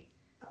beautifully.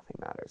 nothing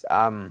matters.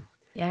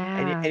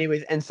 Yeah.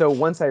 Anyways, and so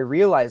once I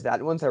realized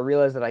that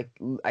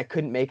I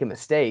couldn't make a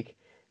mistake,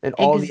 then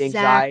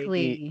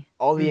Exactly.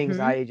 all the Hmm.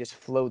 anxiety just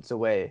floats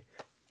away.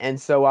 And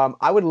so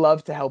I would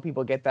love to help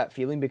people get that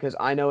feeling because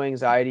I know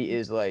anxiety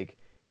is like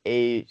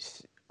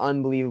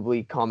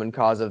unbelievably common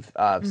cause of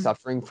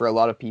suffering for a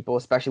lot of people,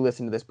 especially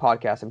listening to this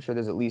podcast. I'm sure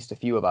there's at least a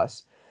few of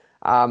us.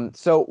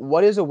 So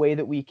what is a way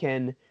that we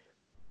can,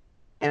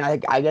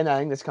 and again, I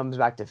think this comes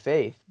back to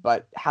faith,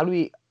 but how do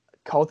we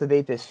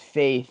cultivate this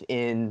faith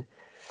in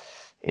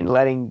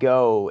letting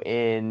go,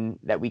 in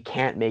that we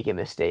can't make a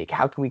mistake?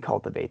 How can we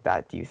cultivate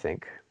that, do you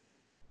think?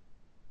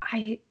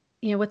 I,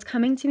 what's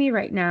coming to me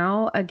right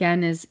now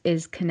again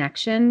is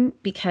connection,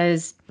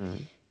 because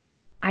Mm.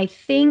 I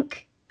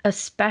think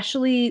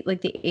especially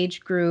like the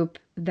age group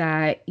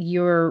that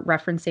you're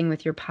referencing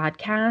with your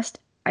podcast,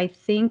 I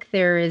think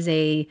there is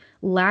a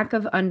lack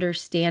of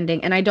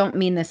understanding, and I don't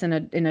mean this in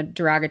a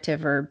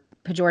derogative or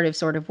pejorative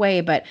sort of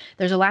way, but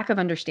there's a lack of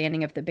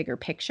understanding of the bigger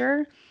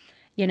picture.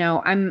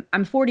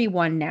 I'm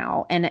 41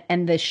 now,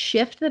 and the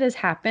shift that has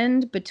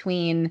happened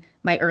between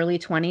my early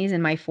 20s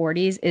and my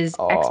 40s is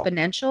Oh,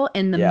 exponential,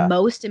 and the yeah.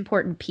 most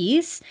important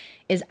piece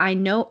is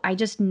I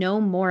just know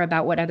more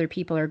about what other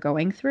people are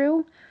going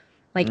through.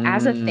 Like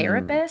as a Mm.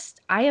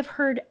 therapist, I have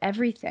heard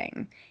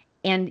everything.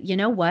 And you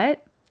know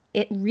what?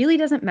 It really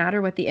doesn't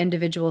matter what the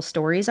individual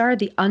stories are.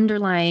 The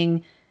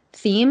underlying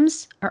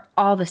themes are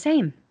all the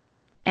same.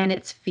 And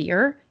it's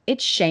fear,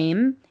 it's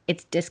shame,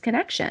 it's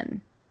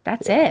disconnection.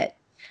 That's Yeah, it.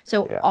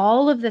 So yeah.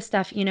 all of the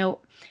stuff,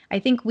 I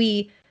think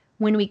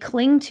when we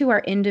cling to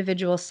our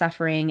individual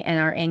suffering and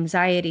our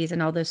anxieties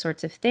and all those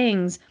sorts of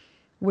things,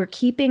 we're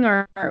keeping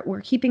our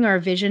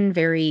vision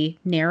very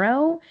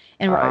narrow,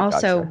 and we're I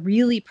also gotcha.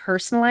 really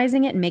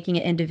personalizing it and making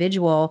it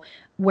individual,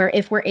 where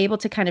if we're able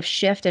to kind of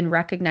shift and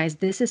recognize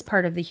this is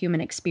part of the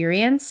human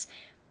experience,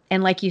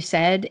 and like you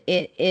said,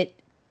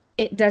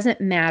 it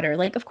doesn't matter.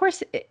 Like of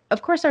course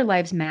our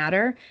lives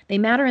matter. They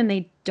matter and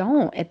they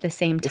don't at the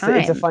same It's a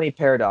time. funny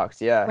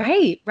paradox. Yeah,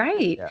 Right,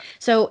 right. yeah.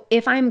 So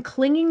if I'm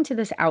clinging to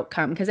this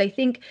outcome, because I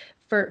think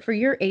for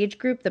your age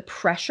group, the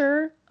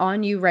pressure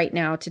on you right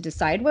now to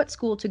decide what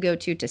school to go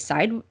to,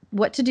 decide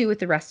what to do with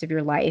the rest of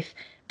your life,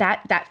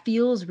 that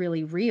feels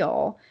really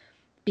real,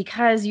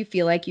 because you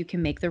feel like you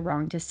can make the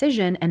wrong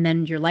decision and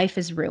then your life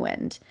is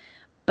ruined.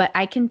 But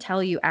I can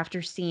tell you,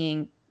 after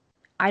seeing,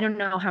 I don't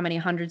know how many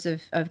hundreds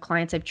of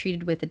clients I've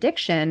treated with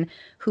addiction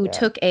who Yeah.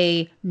 took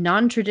a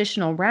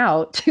non-traditional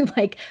route to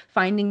like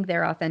finding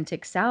their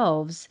authentic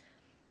selves.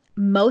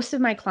 Most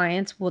of my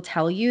clients will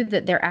tell you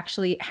that they're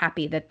actually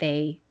happy that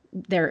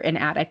they're an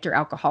addict or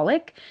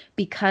alcoholic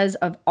because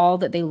of all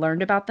that they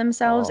learned about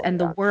themselves Oh, and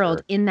the yeah, world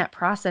sure. in that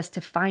process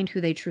to find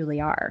who they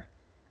truly are.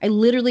 I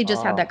literally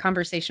just had that Oh,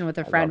 conversation with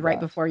a I friend love right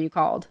that. before you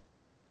called.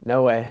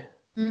 No way.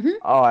 Mm-hmm.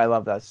 Oh, I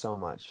love that so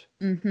much.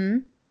 Mm-hmm.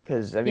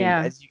 Because I mean,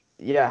 Yeah. as you,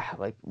 yeah,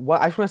 like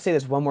what I just want to say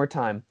this one more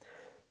time.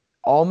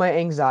 All my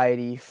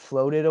anxiety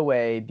floated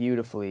away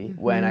beautifully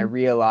when I Mm-hmm.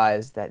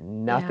 realized that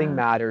nothing Yeah.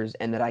 matters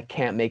and that I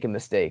can't make a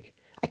mistake.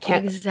 I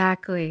can't.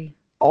 Exactly.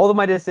 All of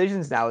my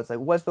decisions now, it's like,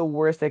 what's the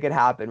worst that could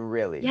happen,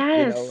 really?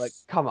 Like,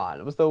 Yes. come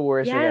on, what's the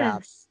worst that could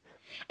happen? Yes.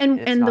 And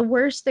And it's and the not,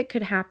 worst that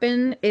could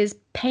happen is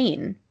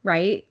pain,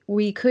 right? of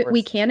We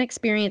course. can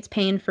experience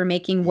pain for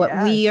making what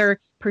we Yes. are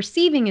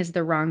perceiving as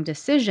the wrong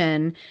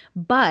decision,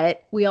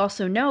 but we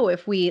also know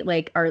if we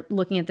like are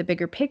looking at the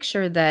bigger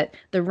picture that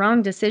the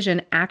wrong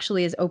decision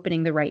actually is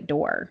opening the right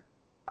door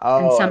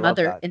Oh, I love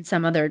that. in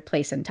some other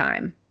place and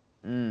time.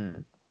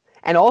 Mm.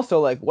 And also,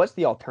 like, what's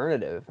the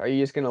alternative? Are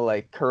you just gonna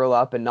like curl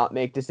up and not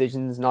make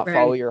decisions, not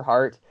follow Right. your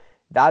heart?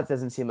 That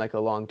doesn't seem like a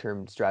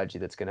long-term strategy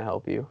that's gonna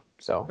help you.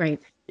 So, Right.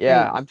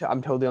 yeah, Right.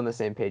 I'm totally on the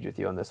same page with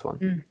you on this one.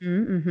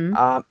 Mm-hmm.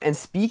 Mm-hmm. And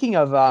speaking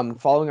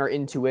of following our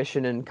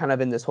intuition and kind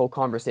of in this whole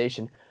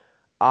conversation,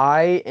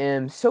 I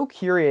am so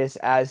curious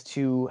as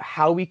to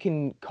how we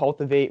can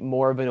cultivate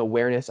more of an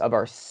awareness of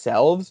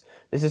ourselves.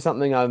 This is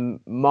something I'm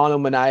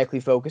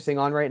monomaniacally focusing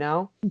on right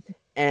now.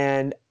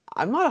 And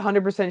I'm not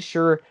 100%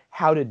 sure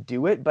how to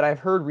do it, but I've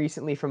heard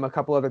recently from a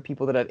couple other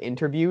people that I've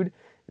interviewed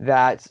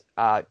that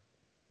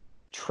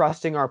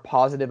trusting our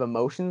positive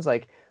emotions,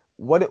 like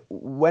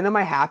when am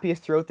I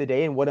happiest throughout the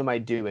day and what am I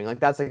doing? Like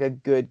that's like a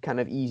good kind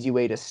of easy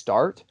way to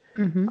start.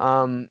 Mm-hmm.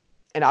 Um,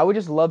 and I would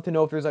just love to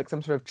know if there's like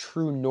some sort of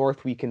true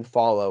north we can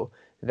follow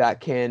that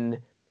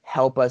can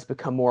help us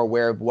become more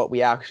aware of what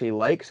we actually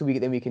like, so we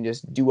can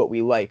just do what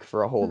we like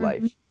for a whole Mm-hmm.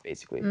 life,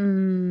 basically.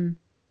 Mm.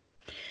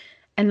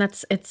 And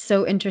it's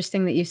so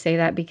interesting that you say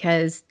that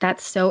because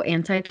that's so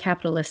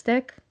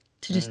anti-capitalistic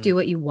to just Mm. do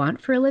what you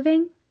want for a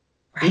living,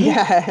 right?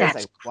 Yeah, it's That's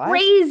like what?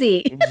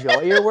 crazy.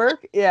 Enjoy your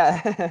work?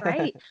 Yeah.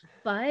 Right.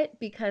 But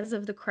because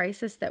of the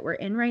crisis that we're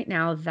in right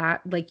now,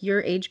 that like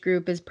your age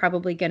group is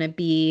probably going to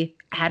be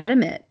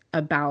adamant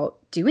about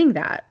doing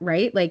that,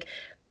 right? Like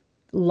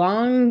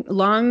long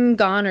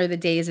gone are the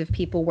days of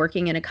people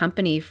working in a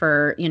company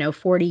for,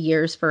 40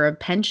 years for a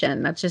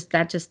pension. That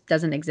just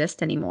doesn't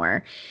exist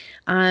anymore.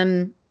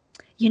 Um,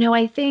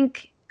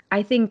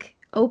 I think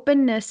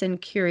openness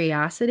and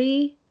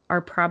curiosity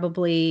are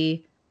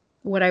probably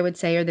what I would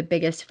say are the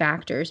biggest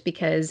factors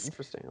because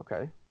Interesting.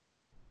 Okay.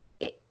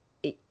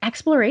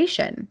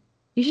 exploration.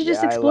 You should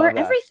just Yeah, I explore love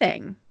that.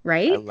 everything, I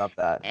right? love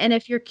that. And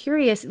if you're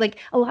curious, like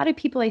a lot of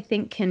people I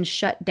think can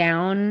shut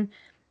down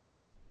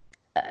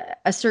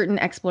a certain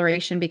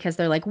exploration because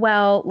they're like,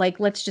 well, like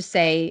let's just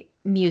say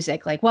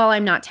music, like, well,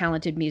 I'm not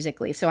talented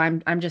musically, so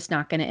I'm just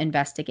not going to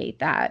investigate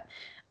that.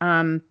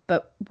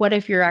 But what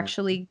if you're Mm.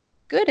 actually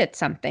good at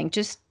something?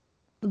 Just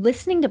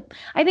listening to,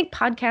 I think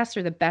podcasts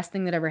are the best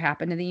thing that ever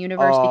happened to the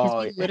universe because Oh,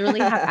 we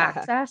literally have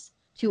access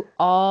to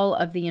all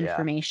of the yeah.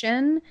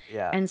 information.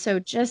 Yeah. And so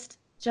just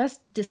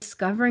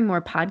discovering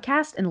more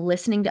podcasts and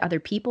listening to other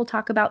people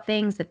talk about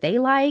things that they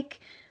like.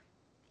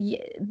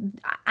 Yeah,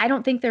 I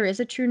don't think there is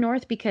a true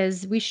north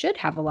because we should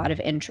have a lot of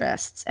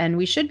interests and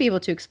we should be able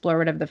to explore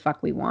whatever the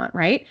fuck we want,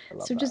 right? I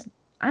love So that. just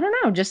I don't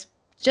know, just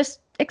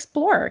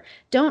explore.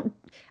 Don't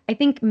I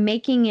think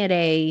making it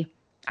a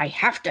I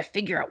have to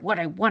figure out what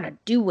I want to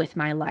do with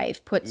my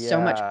life puts so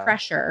much Yeah.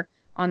 pressure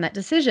on that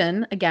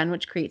decision again,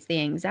 which creates the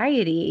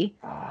anxiety.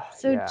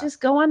 So Yeah.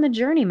 just go on the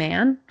journey,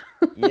 man.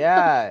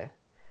 Yeah.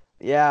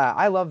 Yeah.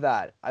 I love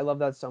that. I love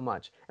that so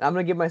much. And I'm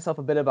gonna give myself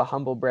a bit of a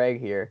humble brag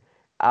here.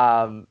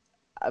 Um,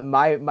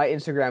 my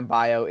Instagram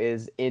bio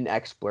is in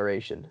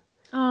exploration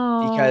Oh,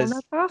 because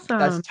that's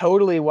that's awesome.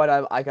 totally what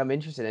I'm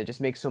interested in. It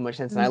just makes so much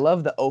sense, and I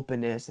love the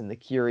openness and the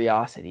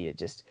curiosity. It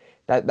just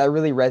that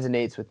really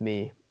resonates with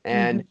me.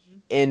 Mm-hmm.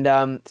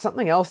 And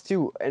something else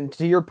too. And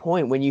to your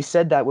point, when you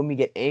said that when we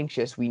get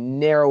anxious, we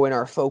narrow in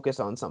our focus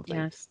on something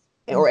Yes.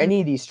 or Mm-hmm. any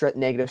of these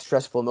negative,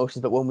 stressful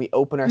emotions. But when we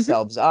open Mm-hmm.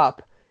 ourselves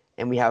up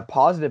and we have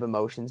positive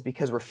emotions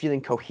because we're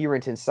feeling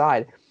coherent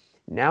inside,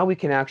 now we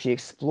can actually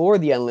explore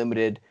the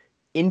unlimited,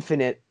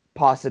 infinite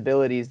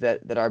possibilities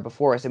that are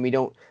before us, and we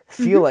don't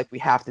feel Mm-hmm. like we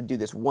have to do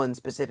this one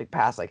specific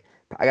path. Like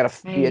I gotta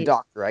be a Right.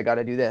 doctor, I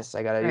gotta do this,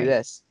 I gotta do Right.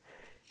 this,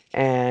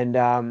 and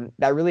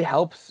that really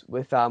helps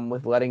with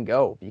letting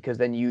go because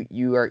then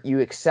you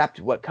accept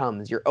what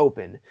comes, you're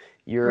open,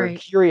 you're Right.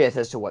 curious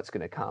as to what's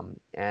gonna come,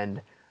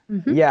 and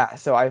Mm-hmm. yeah,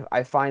 so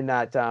I find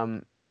that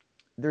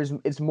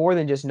it's more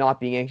than just not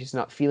being anxious,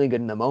 not feeling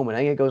good in the moment.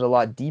 I think it goes a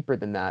lot deeper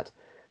than that.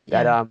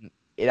 That Yeah.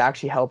 it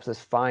actually helps us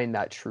find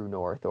that true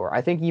north, or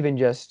I think even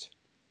just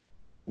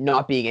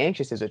not being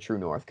anxious is a true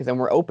north because then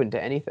we're open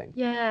to anything.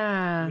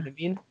 Yeah. You know what I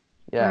mean?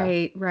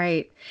 Yeah.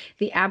 Right.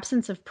 The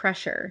absence of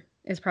pressure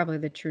is probably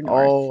the true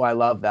north, Oh, I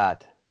love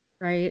that.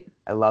 right?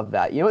 I love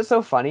that. You know what's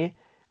so funny?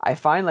 I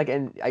find like,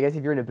 and I guess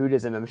if you're into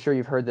Buddhism, I'm sure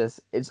you've heard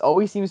this. It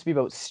always seems to be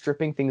about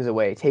stripping things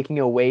away, taking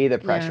away the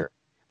Yeah. pressure,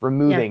 Yeah.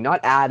 removing, not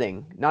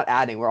adding, not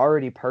adding. We're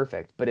already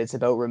perfect, but it's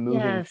about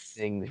removing Yes.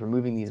 things,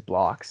 removing these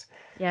blocks.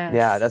 Yeah,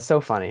 Yes. that's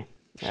so funny.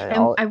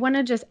 And I want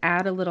to just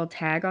add a little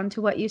tag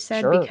onto what you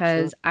said Sure, sure.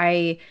 because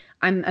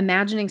I'm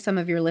imagining some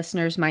of your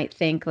listeners might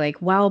think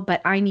like, well,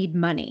 but I need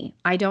money.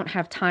 I don't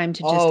have time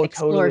to just Oh,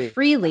 explore totally,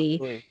 freely.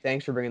 totally.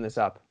 Thanks for bringing this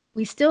up.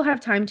 We still have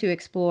time to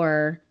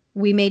explore.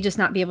 We may just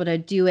not be able to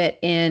do it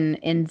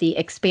in the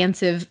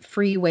expansive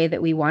free way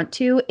that we want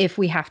to if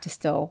we have to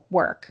still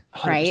work,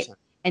 right? 100%.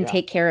 And Yeah.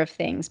 take care of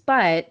things.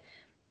 But,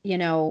 you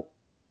know,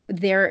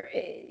 there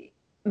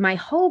my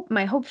hope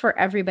for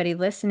everybody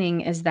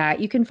listening is that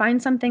you can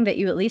find something that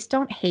you at least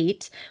don't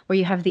hate, where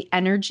you have the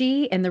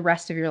energy and the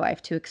rest of your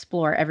life to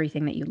explore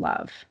everything that you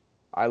love.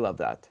 I love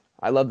that.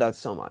 I love that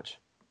so much.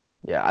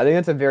 Yeah, I think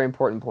that's a very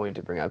important point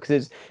to bring up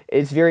because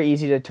it's very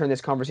easy to turn this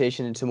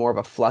conversation into more of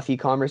a fluffy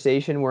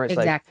conversation where it's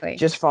like Exactly.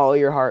 just follow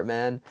your heart,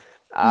 man.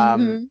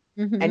 Mm-hmm. And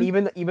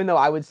Mm-hmm. even though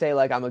I would say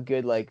like I'm a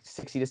good like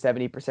 60 to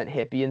 70%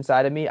 hippie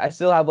inside of me, I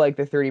still have like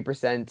the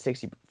 30%,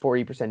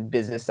 40%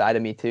 business side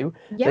of me too.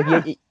 Like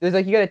Yeah. there's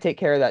like you got to take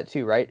care of that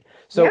too, right? Yeah.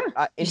 So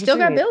You still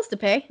got interestingly, bills to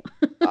pay.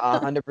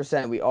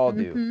 100% we all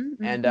do.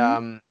 Mm-hmm. And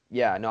Mm-hmm.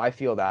 yeah, no, I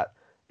feel that.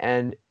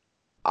 And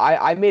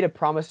I made a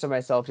promise to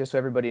myself, just so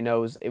everybody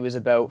knows, it was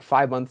about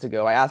 5 months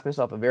ago. I asked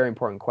myself a very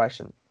important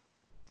question.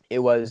 It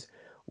was,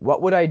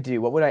 what would I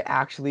do? What would I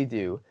actually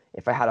do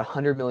if I had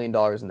 $100 million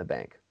in the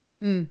bank?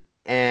 Mm.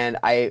 And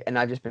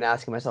I've just been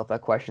asking myself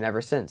that question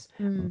ever since.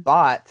 Mm.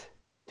 But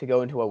to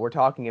go into what we're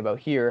talking about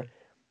here,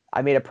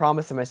 I made a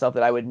promise to myself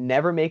that I would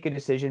never make a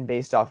decision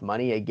based off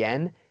money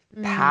again,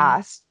 Mm.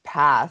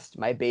 past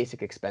my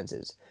basic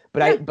expenses.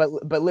 But Yeah.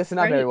 but listen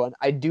up, Right. everyone.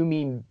 I do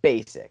mean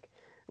basic.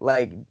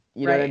 Like,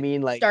 you know what I Right.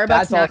 mean? Like Starbucks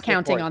that's not also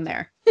counting important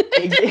on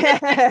too.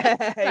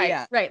 there. Right.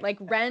 Yeah. Right. Like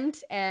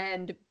rent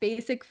and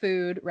basic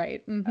food.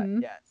 Right.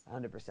 Mm-hmm. Yes,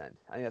 100%.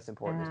 I think that's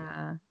important as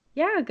well.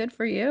 Yeah. Yeah. Good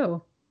for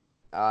you.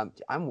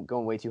 I'm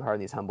going way too hard on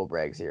these humble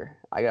brags here.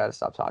 I gotta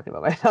stop talking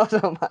about myself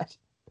so much.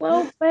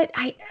 Well, but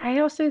I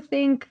also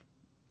think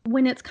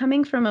when it's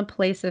coming from a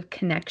place of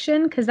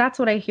connection, because that's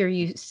what I hear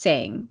you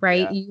saying,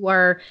 right? Yeah.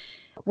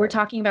 We're Okay.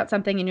 talking about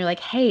something and you're like,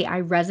 hey,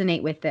 I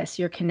resonate with this.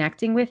 You're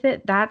connecting with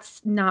it.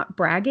 That's not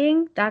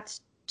bragging.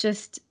 That's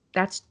just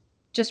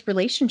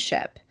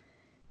relationship.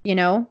 It's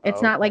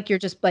not Okay. like you're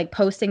just like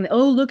posting,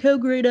 oh, look how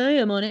great I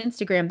am on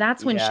Instagram.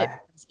 That's when shit Yeah.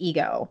 becomes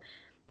ego.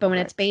 But when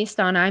it's Right. based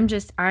on I'm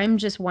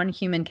just one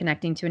human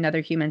connecting to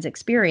another human's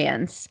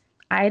experience,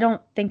 I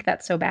don't think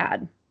that's so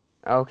bad.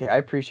 Okay, I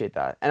appreciate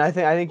that, and I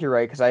think you're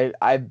right because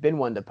I've been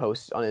one to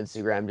post on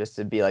Instagram just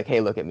to be like, hey,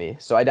 look at me.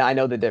 So I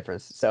know the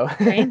difference. So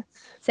Same.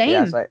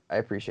 yeah, Same. so I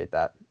appreciate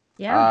that.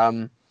 Yeah.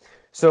 Um,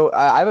 so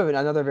I have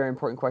another very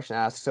important question to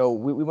ask. So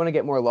we want to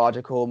get more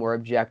logical, more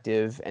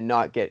objective, and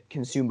not get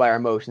consumed by our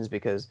emotions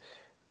because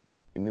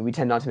I mean we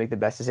tend not to make the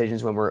best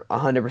decisions when we're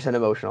 100%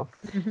 emotional.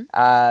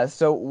 Mhm.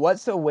 So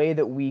what's a way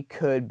that we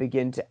could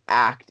begin to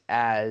act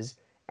as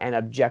an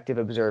objective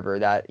observer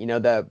that,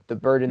 the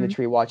bird in the Mhm.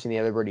 tree watching the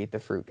other bird eat the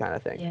fruit kind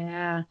of thing?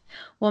 Yeah.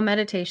 Well,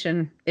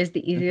 meditation is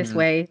the easiest Hmm.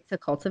 way to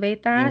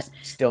cultivate that. Means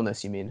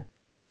stillness, you mean?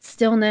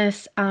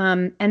 Stillness,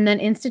 and then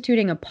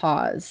instituting a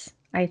pause.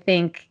 I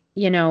think,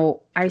 I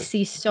True.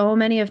 see so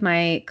many of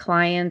my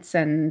clients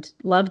and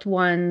loved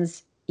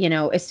ones,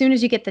 as soon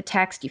as you get the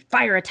text, you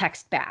fire a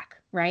text back,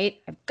 right?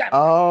 They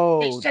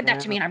Oh, said that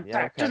to me damn. and I'm Yeah,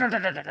 gonna da, okay. da,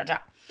 da, da, da, da, da.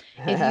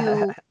 If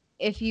you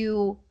if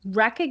you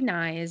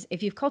recognize,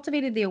 if you've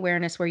cultivated the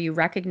awareness where you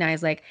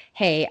recognize like,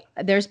 hey,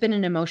 there's been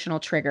an emotional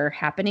trigger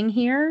happening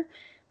here,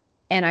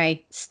 and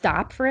I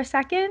stop for a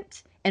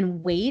second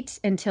and wait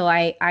until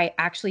I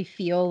actually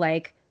feel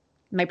like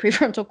my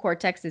prefrontal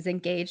cortex is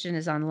engaged and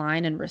is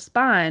online and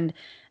respond,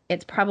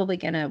 it's probably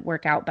going to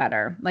work out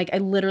better. Like I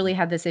literally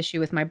had this issue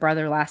with my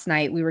brother last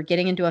night. We were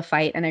getting into a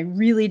fight and I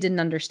really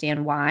didn't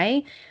understand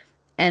why.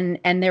 And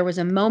there was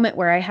a moment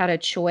where I had a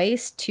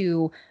choice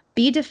to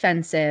be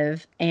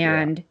defensive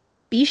Yeah, and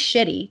be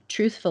shitty,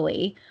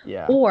 truthfully,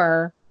 yeah.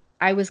 or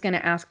I was going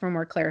to ask for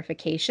more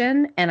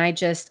clarification. And I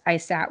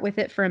sat with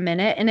it for a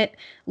minute, and it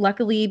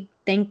luckily,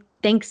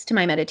 thanks to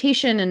my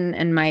meditation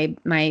and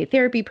my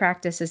therapy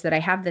practices, that I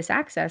have this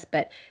access.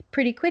 But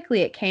pretty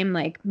quickly it came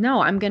like,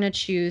 no, I'm going to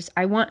choose,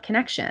 I want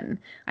connection.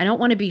 I don't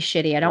want to be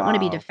shitty. I don't want to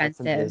be Wow, that's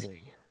defensive. amazing.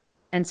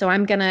 And so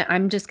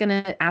I'm just going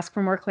to ask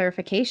for more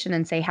clarification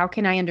and say, how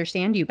can I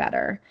understand you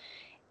better?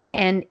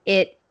 And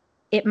it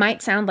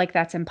might sound like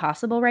that's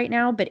impossible right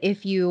now, but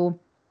if you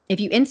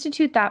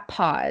institute that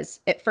pause,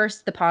 at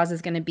first the pause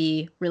is going to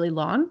be really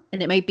long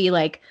and it might be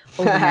like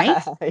overnight.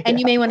 And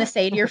you Yeah, may want to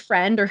say to your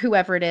friend or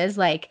whoever it is,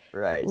 like,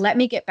 right. let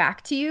me get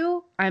back to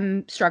you.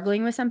 I'm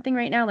struggling with something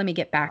right now. Let me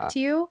get back Uh, to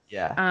you.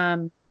 yeah.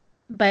 Um,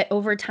 but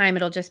over time,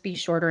 it'll just be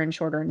shorter and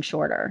shorter and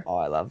shorter. Oh,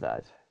 I love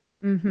that.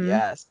 Mm-hmm.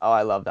 Yes. Oh,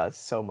 I love that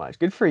so much.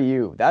 Good for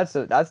you. That's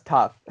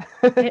tough.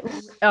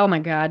 Oh my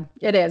God,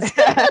 it is.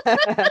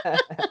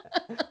 It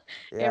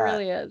Yeah.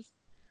 really is.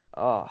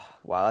 Oh,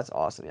 wow, that's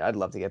awesome. Yeah, I'd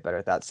love to get better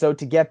at that. So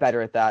to get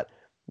better at that,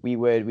 we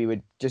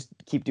would just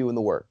keep doing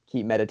the work,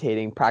 keep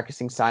meditating,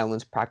 practicing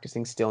silence,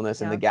 practicing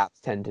stillness, and the Yeah. gaps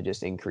tend to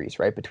just increase,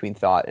 right, between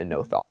thought and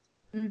no thought.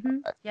 Mm-hmm.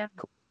 Okay, Yeah.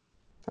 cool.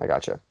 I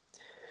gotcha.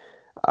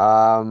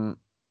 Um,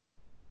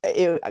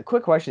 a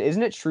quick question.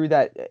 Isn't it true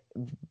that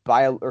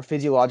bio or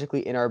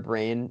physiologically in our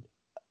brain,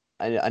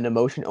 an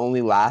emotion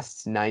only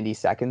lasts 90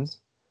 seconds?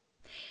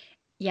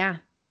 Yeah.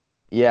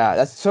 Yeah,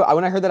 that's so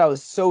when I heard that I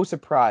was so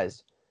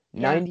surprised.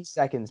 Yeah. 90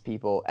 seconds,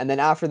 people. And then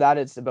after that,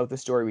 it's about the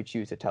story we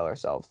choose to tell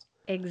ourselves.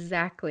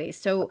 Exactly.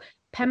 So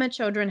Pema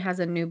Chodron has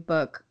a new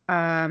book.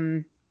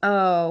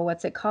 Oh,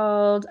 what's it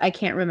called? I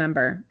can't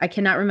remember. I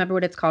cannot remember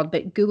what it's called,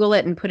 but Google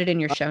it and put it in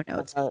your show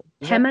notes. Is that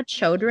Pema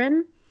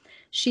Chodron.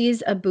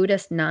 She's a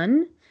Buddhist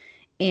nun,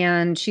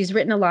 and she's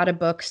written a lot of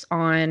books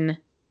on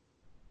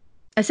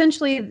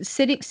essentially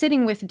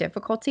sitting with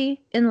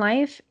difficulty in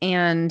life.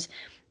 And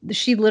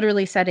she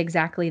literally said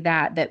exactly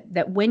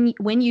that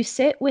when you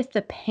sit with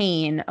the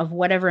pain of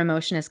whatever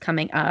emotion is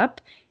coming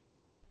up,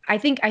 I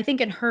think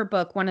in her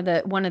book, one of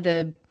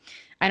the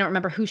I don't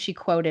remember who she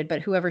quoted,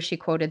 but whoever she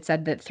quoted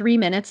said that 3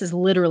 minutes is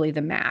literally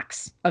the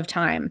max of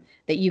time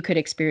that you could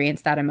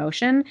experience that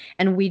emotion.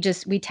 And we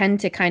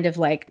tend to kind of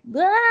like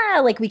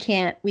we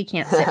can't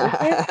sit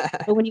with it.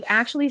 But when you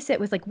actually sit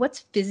with like what's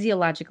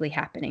physiologically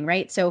happening,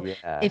 right? So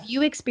Yeah, if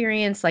you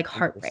experience like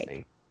heartbreak,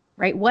 interesting.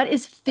 right? What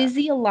is Yeah.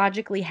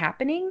 physiologically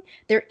happening?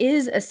 There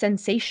is a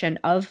sensation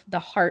of the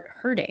heart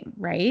hurting,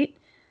 right?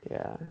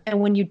 Yeah.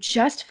 And when you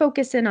just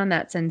focus in on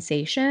that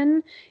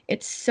sensation,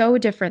 it's so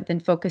different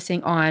than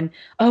focusing on,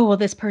 oh, well,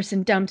 this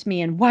person dumped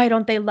me and why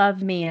don't they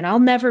love me? And I'll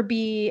never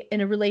be in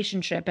a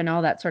relationship and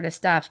all that sort of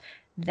stuff.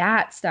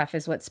 That stuff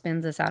is what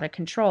spins us out of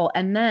control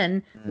and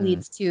then Mm.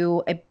 leads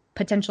to a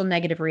potential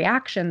negative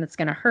reaction that's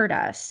going to hurt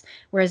us.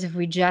 Whereas if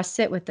we just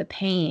sit with the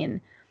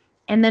pain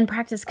and then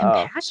practice Oh.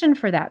 compassion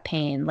for that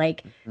pain,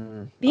 like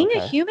being a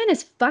Okay. human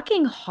is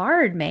fucking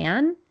hard,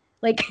 man.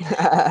 Like,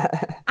 I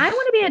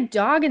want to be a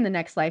dog in the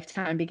next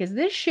lifetime because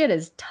this shit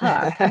is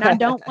tough and I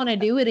don't want to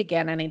do it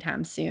again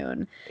anytime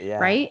soon. Yeah.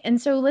 Right.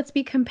 And so let's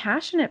be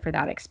compassionate for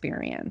that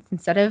experience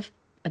instead of,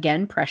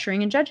 again,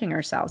 pressuring and judging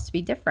ourselves to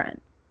be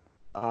different.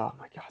 Oh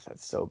my gosh,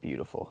 that's so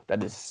beautiful.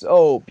 That is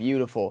so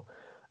beautiful.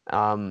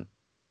 Um,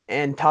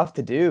 and tough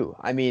to do.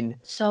 I mean,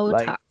 So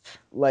like tough.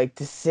 like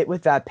to sit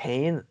with that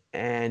pain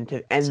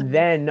So, and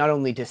then not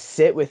only to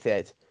sit with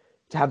it,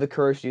 to have the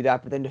courage to do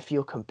that, but then to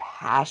feel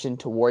compassion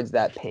towards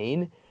that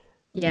pain.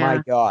 My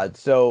yeah. God.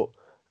 So,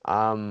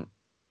 um,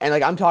 and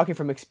like I'm talking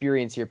from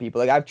experience here, people.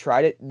 Like I've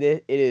tried it.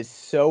 It is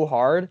so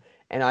hard,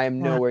 and I am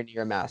Yeah. nowhere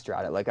near a master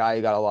at it. Like I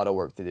got a lot of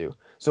work to do.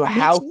 So Me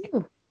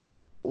too.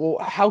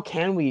 how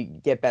can we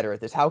get better at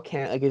this? How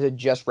can like is it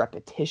just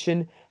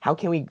repetition? How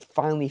can we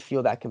finally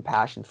feel that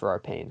compassion for our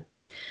pain?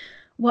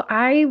 Well,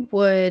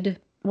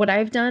 what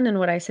I've done and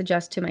what I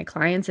suggest to my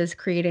clients is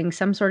creating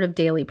some sort of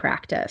daily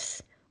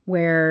practice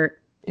where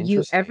you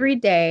Interesting. every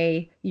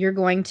day you're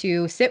going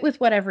to sit with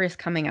whatever is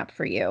coming up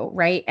for you,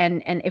 right?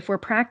 And if we're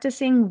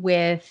practicing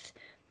with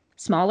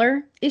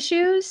smaller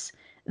issues,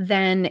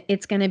 then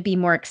it's going to be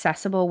more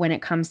accessible when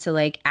it comes to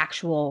like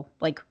actual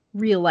like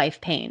real life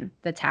pain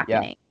that's Yeah.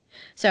 happening.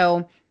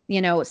 So,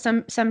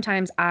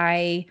 sometimes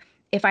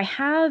if I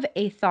have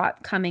a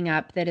thought coming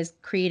up that is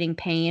creating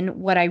pain,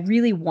 what I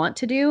really want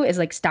to do is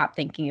like stop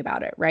thinking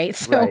about it, right?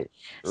 So Right.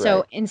 so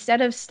Right.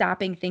 instead of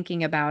stopping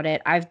thinking about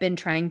it, I've been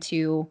trying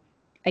to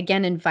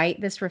again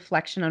invite this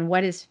reflection on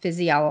what is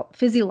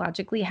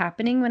physiologically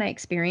happening when I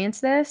experience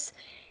this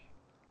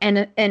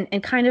and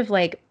kind of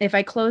like if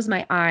I close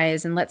my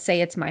eyes and let's say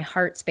it's my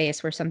heart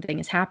space where something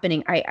is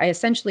happening, I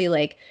essentially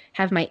like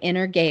have my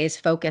inner gaze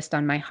focused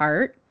on my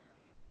heart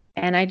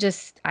and I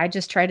just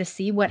try to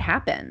see what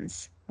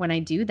happens when I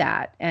do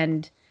that.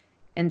 And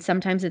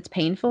sometimes it's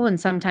painful and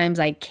sometimes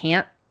I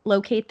can't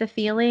locate the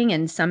feeling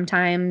and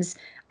sometimes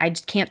I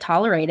just can't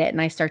tolerate it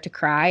and I start to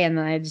cry and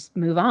then I just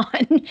move on.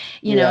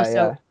 Yeah. So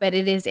Yeah. but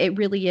it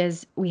really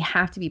is we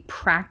have to be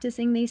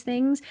practicing these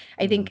things.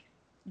 I Mhm. think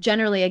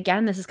generally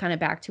again this is kind of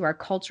back to our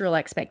cultural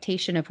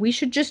expectation of we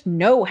should just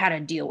know how to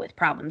deal with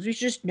problems. We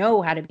should just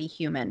know how to be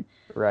human.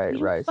 Right. We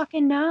don't Right.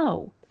 fucking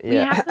know. We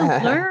have to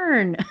Yeah.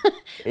 learn.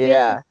 We have to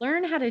Yeah.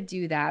 learn how to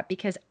do that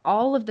because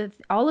all of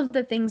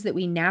the things that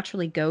we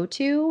naturally go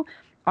to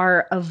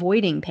are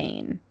avoiding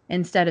pain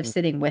instead of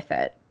sitting with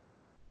it.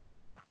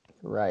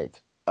 Right.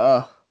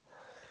 Oh,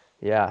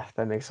 yeah,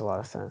 that makes a lot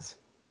of sense.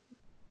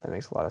 That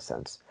makes a lot of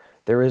sense.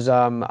 There was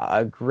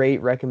a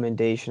great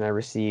recommendation I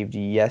received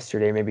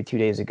yesterday, maybe 2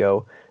 days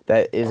ago,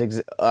 that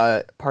is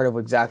part of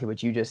exactly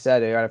what you just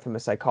said. I got it from a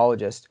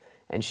psychologist,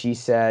 and she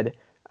said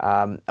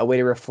a way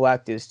to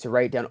reflect is to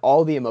write down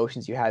all the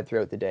emotions you had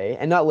throughout the day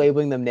and not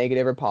labeling them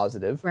negative or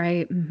positive,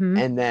 Right. Mm-hmm.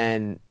 and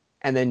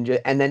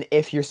then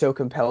if you're so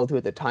compelled to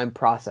at the time,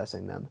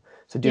 processing them.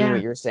 So doing what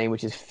Yeah. you're saying,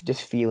 which is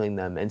just feeling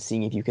them and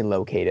seeing if you can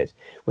locate it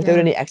without Yeah.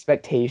 any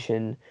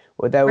expectation,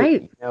 without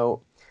Right.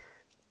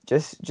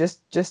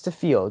 just to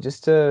feel,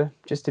 just to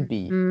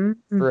be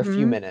for a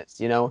few Mm-hmm. minutes,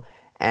 you know.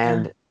 Yeah.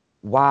 And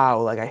wow,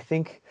 like I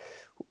think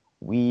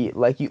we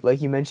like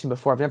you mentioned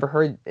before, I've never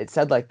heard it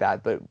said like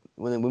that, but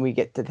when we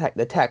get to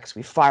the text,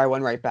 we fire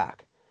one right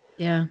back,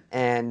 Yeah.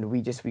 and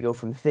we go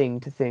from thing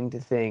to thing to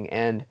thing,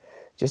 and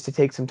just to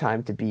take some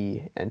time to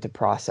be and to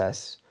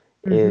process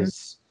Mm-hmm.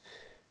 is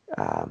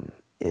um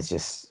is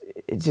just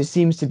it just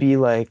seems to be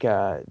like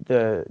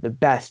the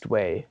best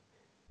way,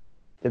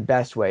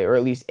 or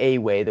at least a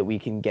way that we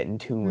can get in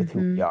tune with who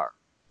we Mm-hmm. are.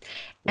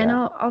 And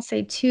Yeah. I'll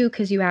say too,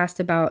 because you asked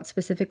about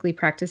specifically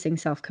practicing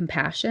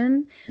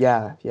self-compassion.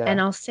 Yeah, And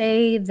yeah. I'll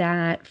say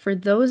that for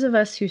those of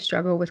us who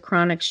struggle with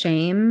chronic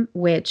shame,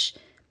 which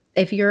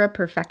if you're a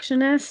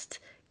perfectionist,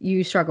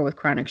 you struggle with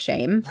chronic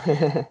shame.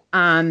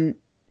 Um,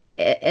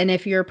 and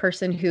if you're a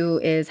person who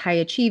is high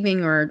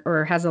achieving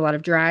or has a lot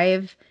of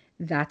drive,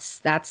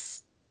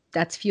 that's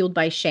fueled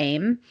by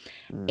shame.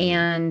 Mm,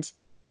 And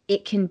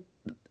it can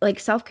like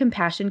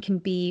self-compassion can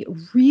be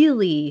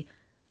really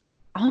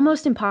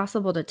almost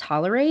impossible to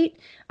tolerate.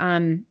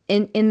 In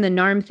the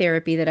NARM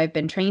therapy that I've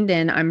been trained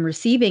in, I'm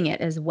receiving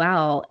it as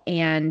well.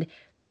 And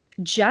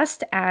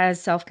just as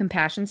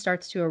self-compassion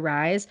starts to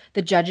arise,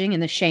 the judging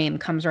and the shame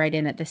comes right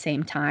in at the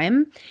same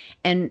time.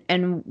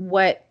 And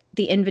what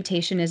the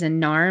invitation is in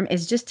NARM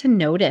is just to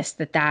notice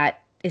that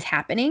that is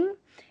happening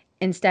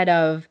instead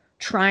of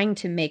trying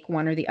to make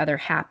one or the other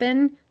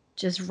happen,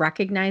 just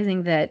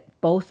recognizing that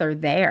both are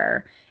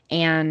there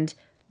and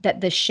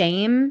that the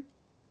shame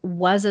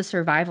was a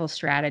survival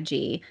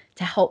strategy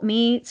to help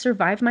me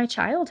survive my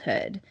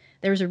childhood.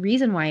 There's a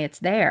reason why it's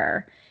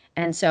there.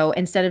 And so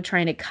instead of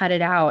trying to cut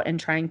it out and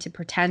trying to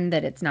pretend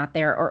that it's not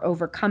there or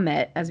overcome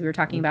it, as we were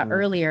talking about mhm.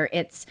 earlier,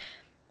 it's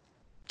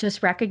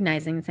just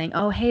recognizing and saying,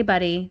 oh, hey,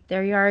 buddy,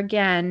 there you are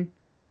again.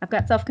 I've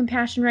got self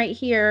compassion right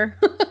here.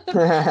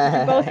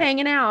 We're both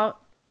hanging out.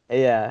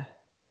 Yeah.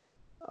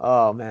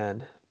 Oh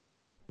man.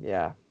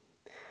 Yeah.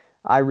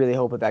 I really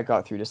hope that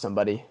got through to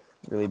somebody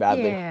really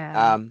badly.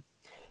 Yeah,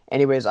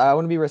 Anyways, I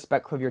want to be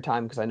respectful of your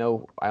time because I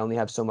know I only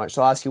have so much.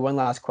 So I'll ask you one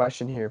last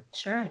question here.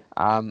 sure.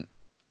 Um,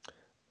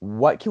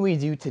 what can we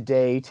do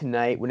today,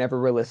 tonight, whenever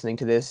we're listening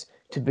to this,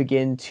 to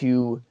begin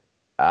to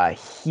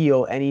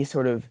heal any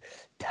sort of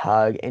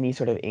tug, any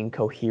sort of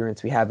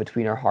incoherence we have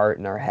between our heart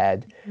and our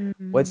head?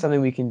 What's Mhm.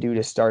 something we can do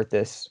to start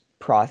this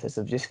process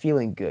of just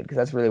feeling good? Because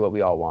that's really what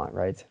we all want,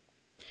 right?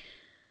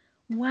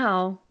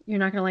 Well, you're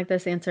not going to like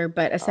this answer,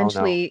 but Oh no.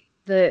 essentially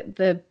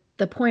the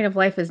point of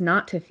life is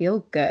not to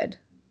feel good.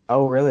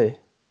 Oh really?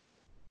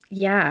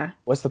 Yeah.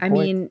 What's the I point?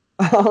 mean,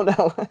 Oh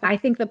no. I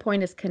think the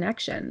point is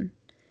connection.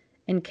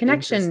 And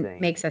connection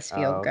Interesting. makes us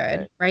feel Oh, okay.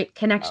 good, right?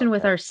 Connection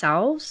with Okay.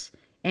 ourselves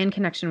and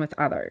connection with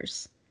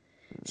others.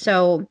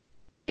 So,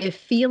 if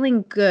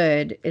feeling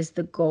good is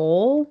the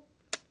goal,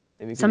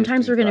 And we could just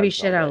sometimes do we're going to be drugs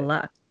shit all out of day.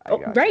 luck. I Oh,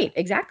 gotcha. right,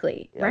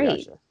 exactly. Yeah, I Right.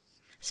 gotcha.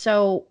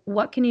 So,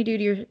 what can you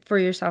do for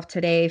yourself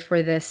today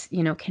for this,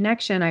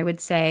 connection? I would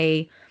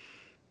say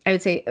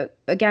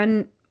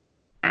again,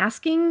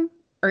 asking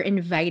or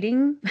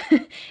inviting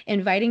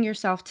inviting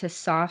yourself to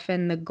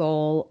soften the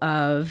goal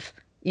of,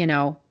 you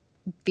know,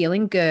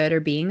 feeling good or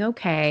being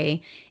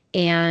okay.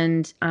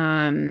 And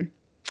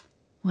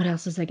what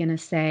else was I going to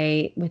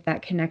say with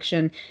that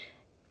connection?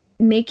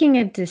 Making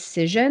a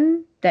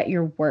decision that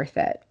you're worth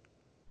it.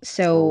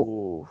 So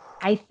Oh,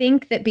 I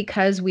think that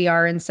because we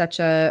are in such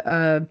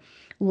a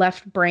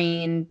left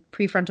brain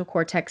prefrontal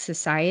cortex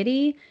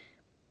society,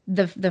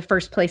 the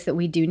first place that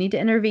we do need to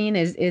intervene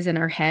is in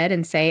our head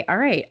and say, all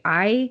right,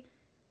 I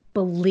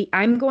believe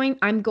I'm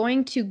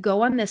going to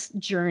go on this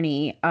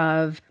journey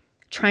of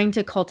trying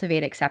to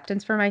cultivate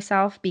acceptance for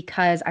myself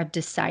because I've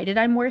decided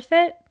I'm worth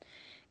it.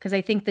 Because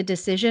I think the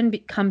decision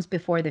comes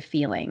before the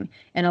feeling.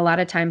 And a lot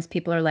of times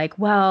people are like,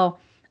 well,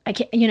 I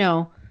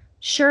can't,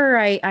 sure,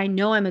 I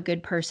know I'm a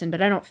good person,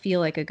 but I don't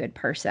feel like a good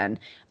person.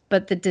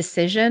 But the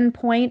decision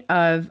point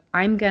of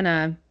I'm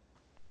gonna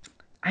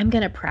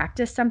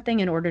practice something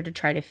in order to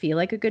try to feel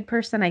like a good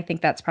person, I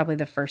think that's probably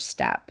the first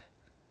step.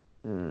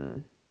 hmm.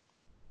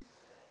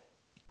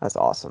 That's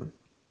awesome.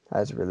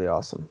 That's really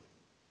awesome.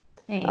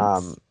 Um,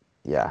 Thanks.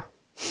 yeah.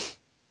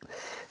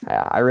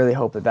 Yeah, I really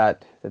hope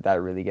that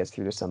really gets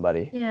through to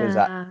somebody because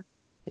Yeah.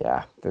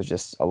 yeah, there's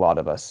just a lot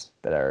of us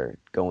that are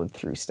going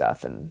through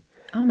stuff, and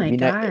Oh it'd my be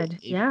nice. God.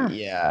 Yeah.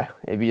 Yeah,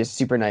 it'd be just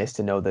super nice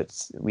to know that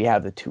we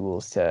have the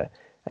tools to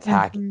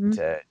attack it, Hmm.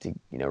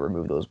 to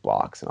remove those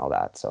blocks and all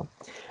that. So,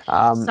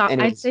 So I'd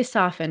anyways, say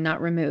soften,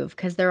 not remove,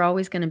 because they're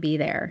always going to be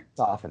there.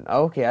 soften.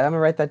 Okay, I'm gonna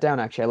write that down.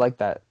 Actually, I like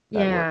that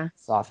word. Yeah.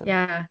 Soften.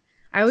 Yeah.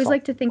 I always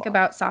like to Soften the think block.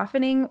 about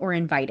softening or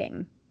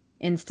inviting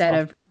instead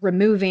Soften. of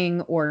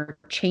removing or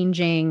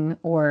changing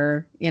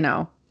or.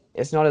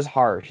 It's not as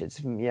harsh.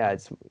 It's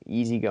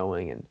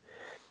easygoing and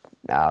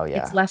oh It's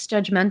yeah. less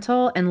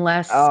judgmental and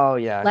less Oh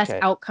yeah. less Okay.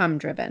 outcome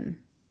driven.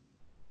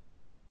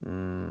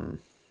 Mm,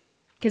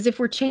 Because if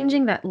we're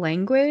changing that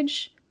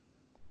language,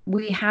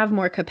 we have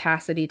more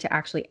capacity to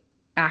actually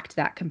act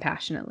that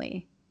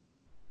compassionately.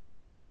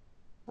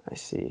 I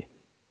see.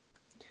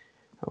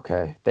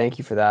 Okay. Thank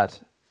you for that.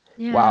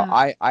 Yeah.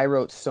 Wow, I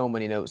wrote so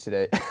many notes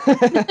today.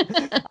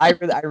 I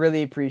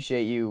really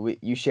appreciate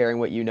you sharing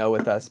what you know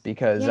with us,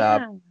 because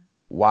Yeah.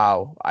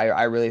 wow,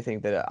 I really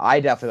think that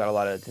I definitely got a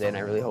lot of it today, and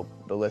I really hope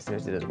the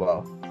listeners did as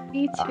well.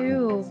 Me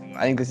too.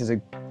 I think this is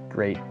a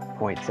great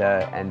point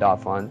to end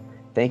off on.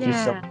 Thank you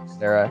so Yeah. much,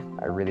 Sarah.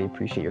 I really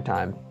appreciate your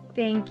time.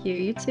 Thank you.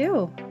 You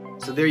too.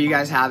 So there you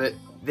guys have it.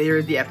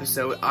 There's the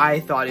episode. I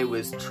thought it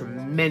was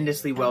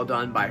tremendously well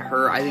done by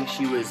her. I think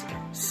she was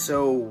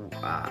so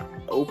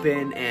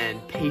open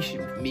and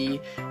patient with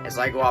me as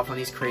I go off on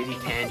these crazy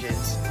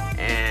tangents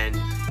and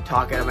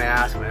talk out of my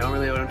ass when I don't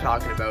really know what I'm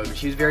talking about. But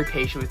she was very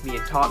patient with me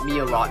and taught me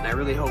a lot, and I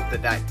really hope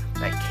that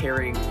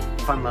caring,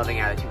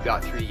 fun-loving attitude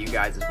got through to you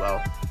guys as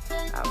well.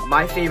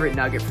 My favorite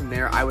nugget from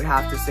there, I would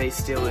have to say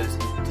still, is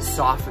to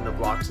soften the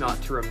blocks,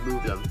 not to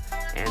remove them.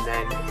 And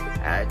then,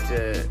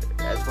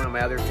 as one of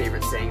my other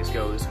favorite sayings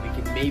goes, we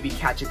can maybe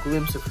catch a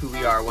glimpse of who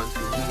we are once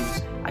we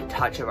lose a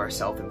touch of our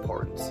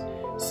self-importance.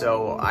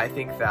 So I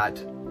think that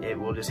it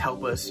will just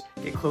help us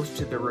get closer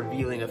to the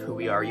revealing of who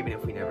we are, even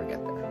if we never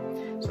get there.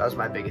 So that was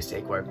my biggest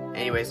takeaway.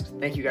 Anyways,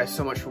 thank you guys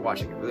so much for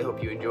watching. I really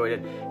hope you enjoyed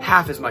it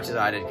half as much as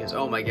I did, because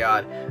oh my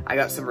god, I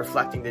got some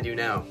reflecting to do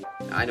now.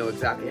 I know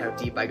exactly how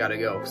deep I gotta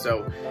go.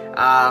 So,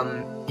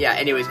 yeah,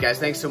 anyways guys,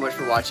 thanks so much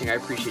for watching. I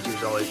appreciate you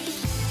as always.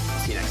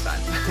 See you next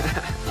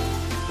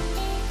time.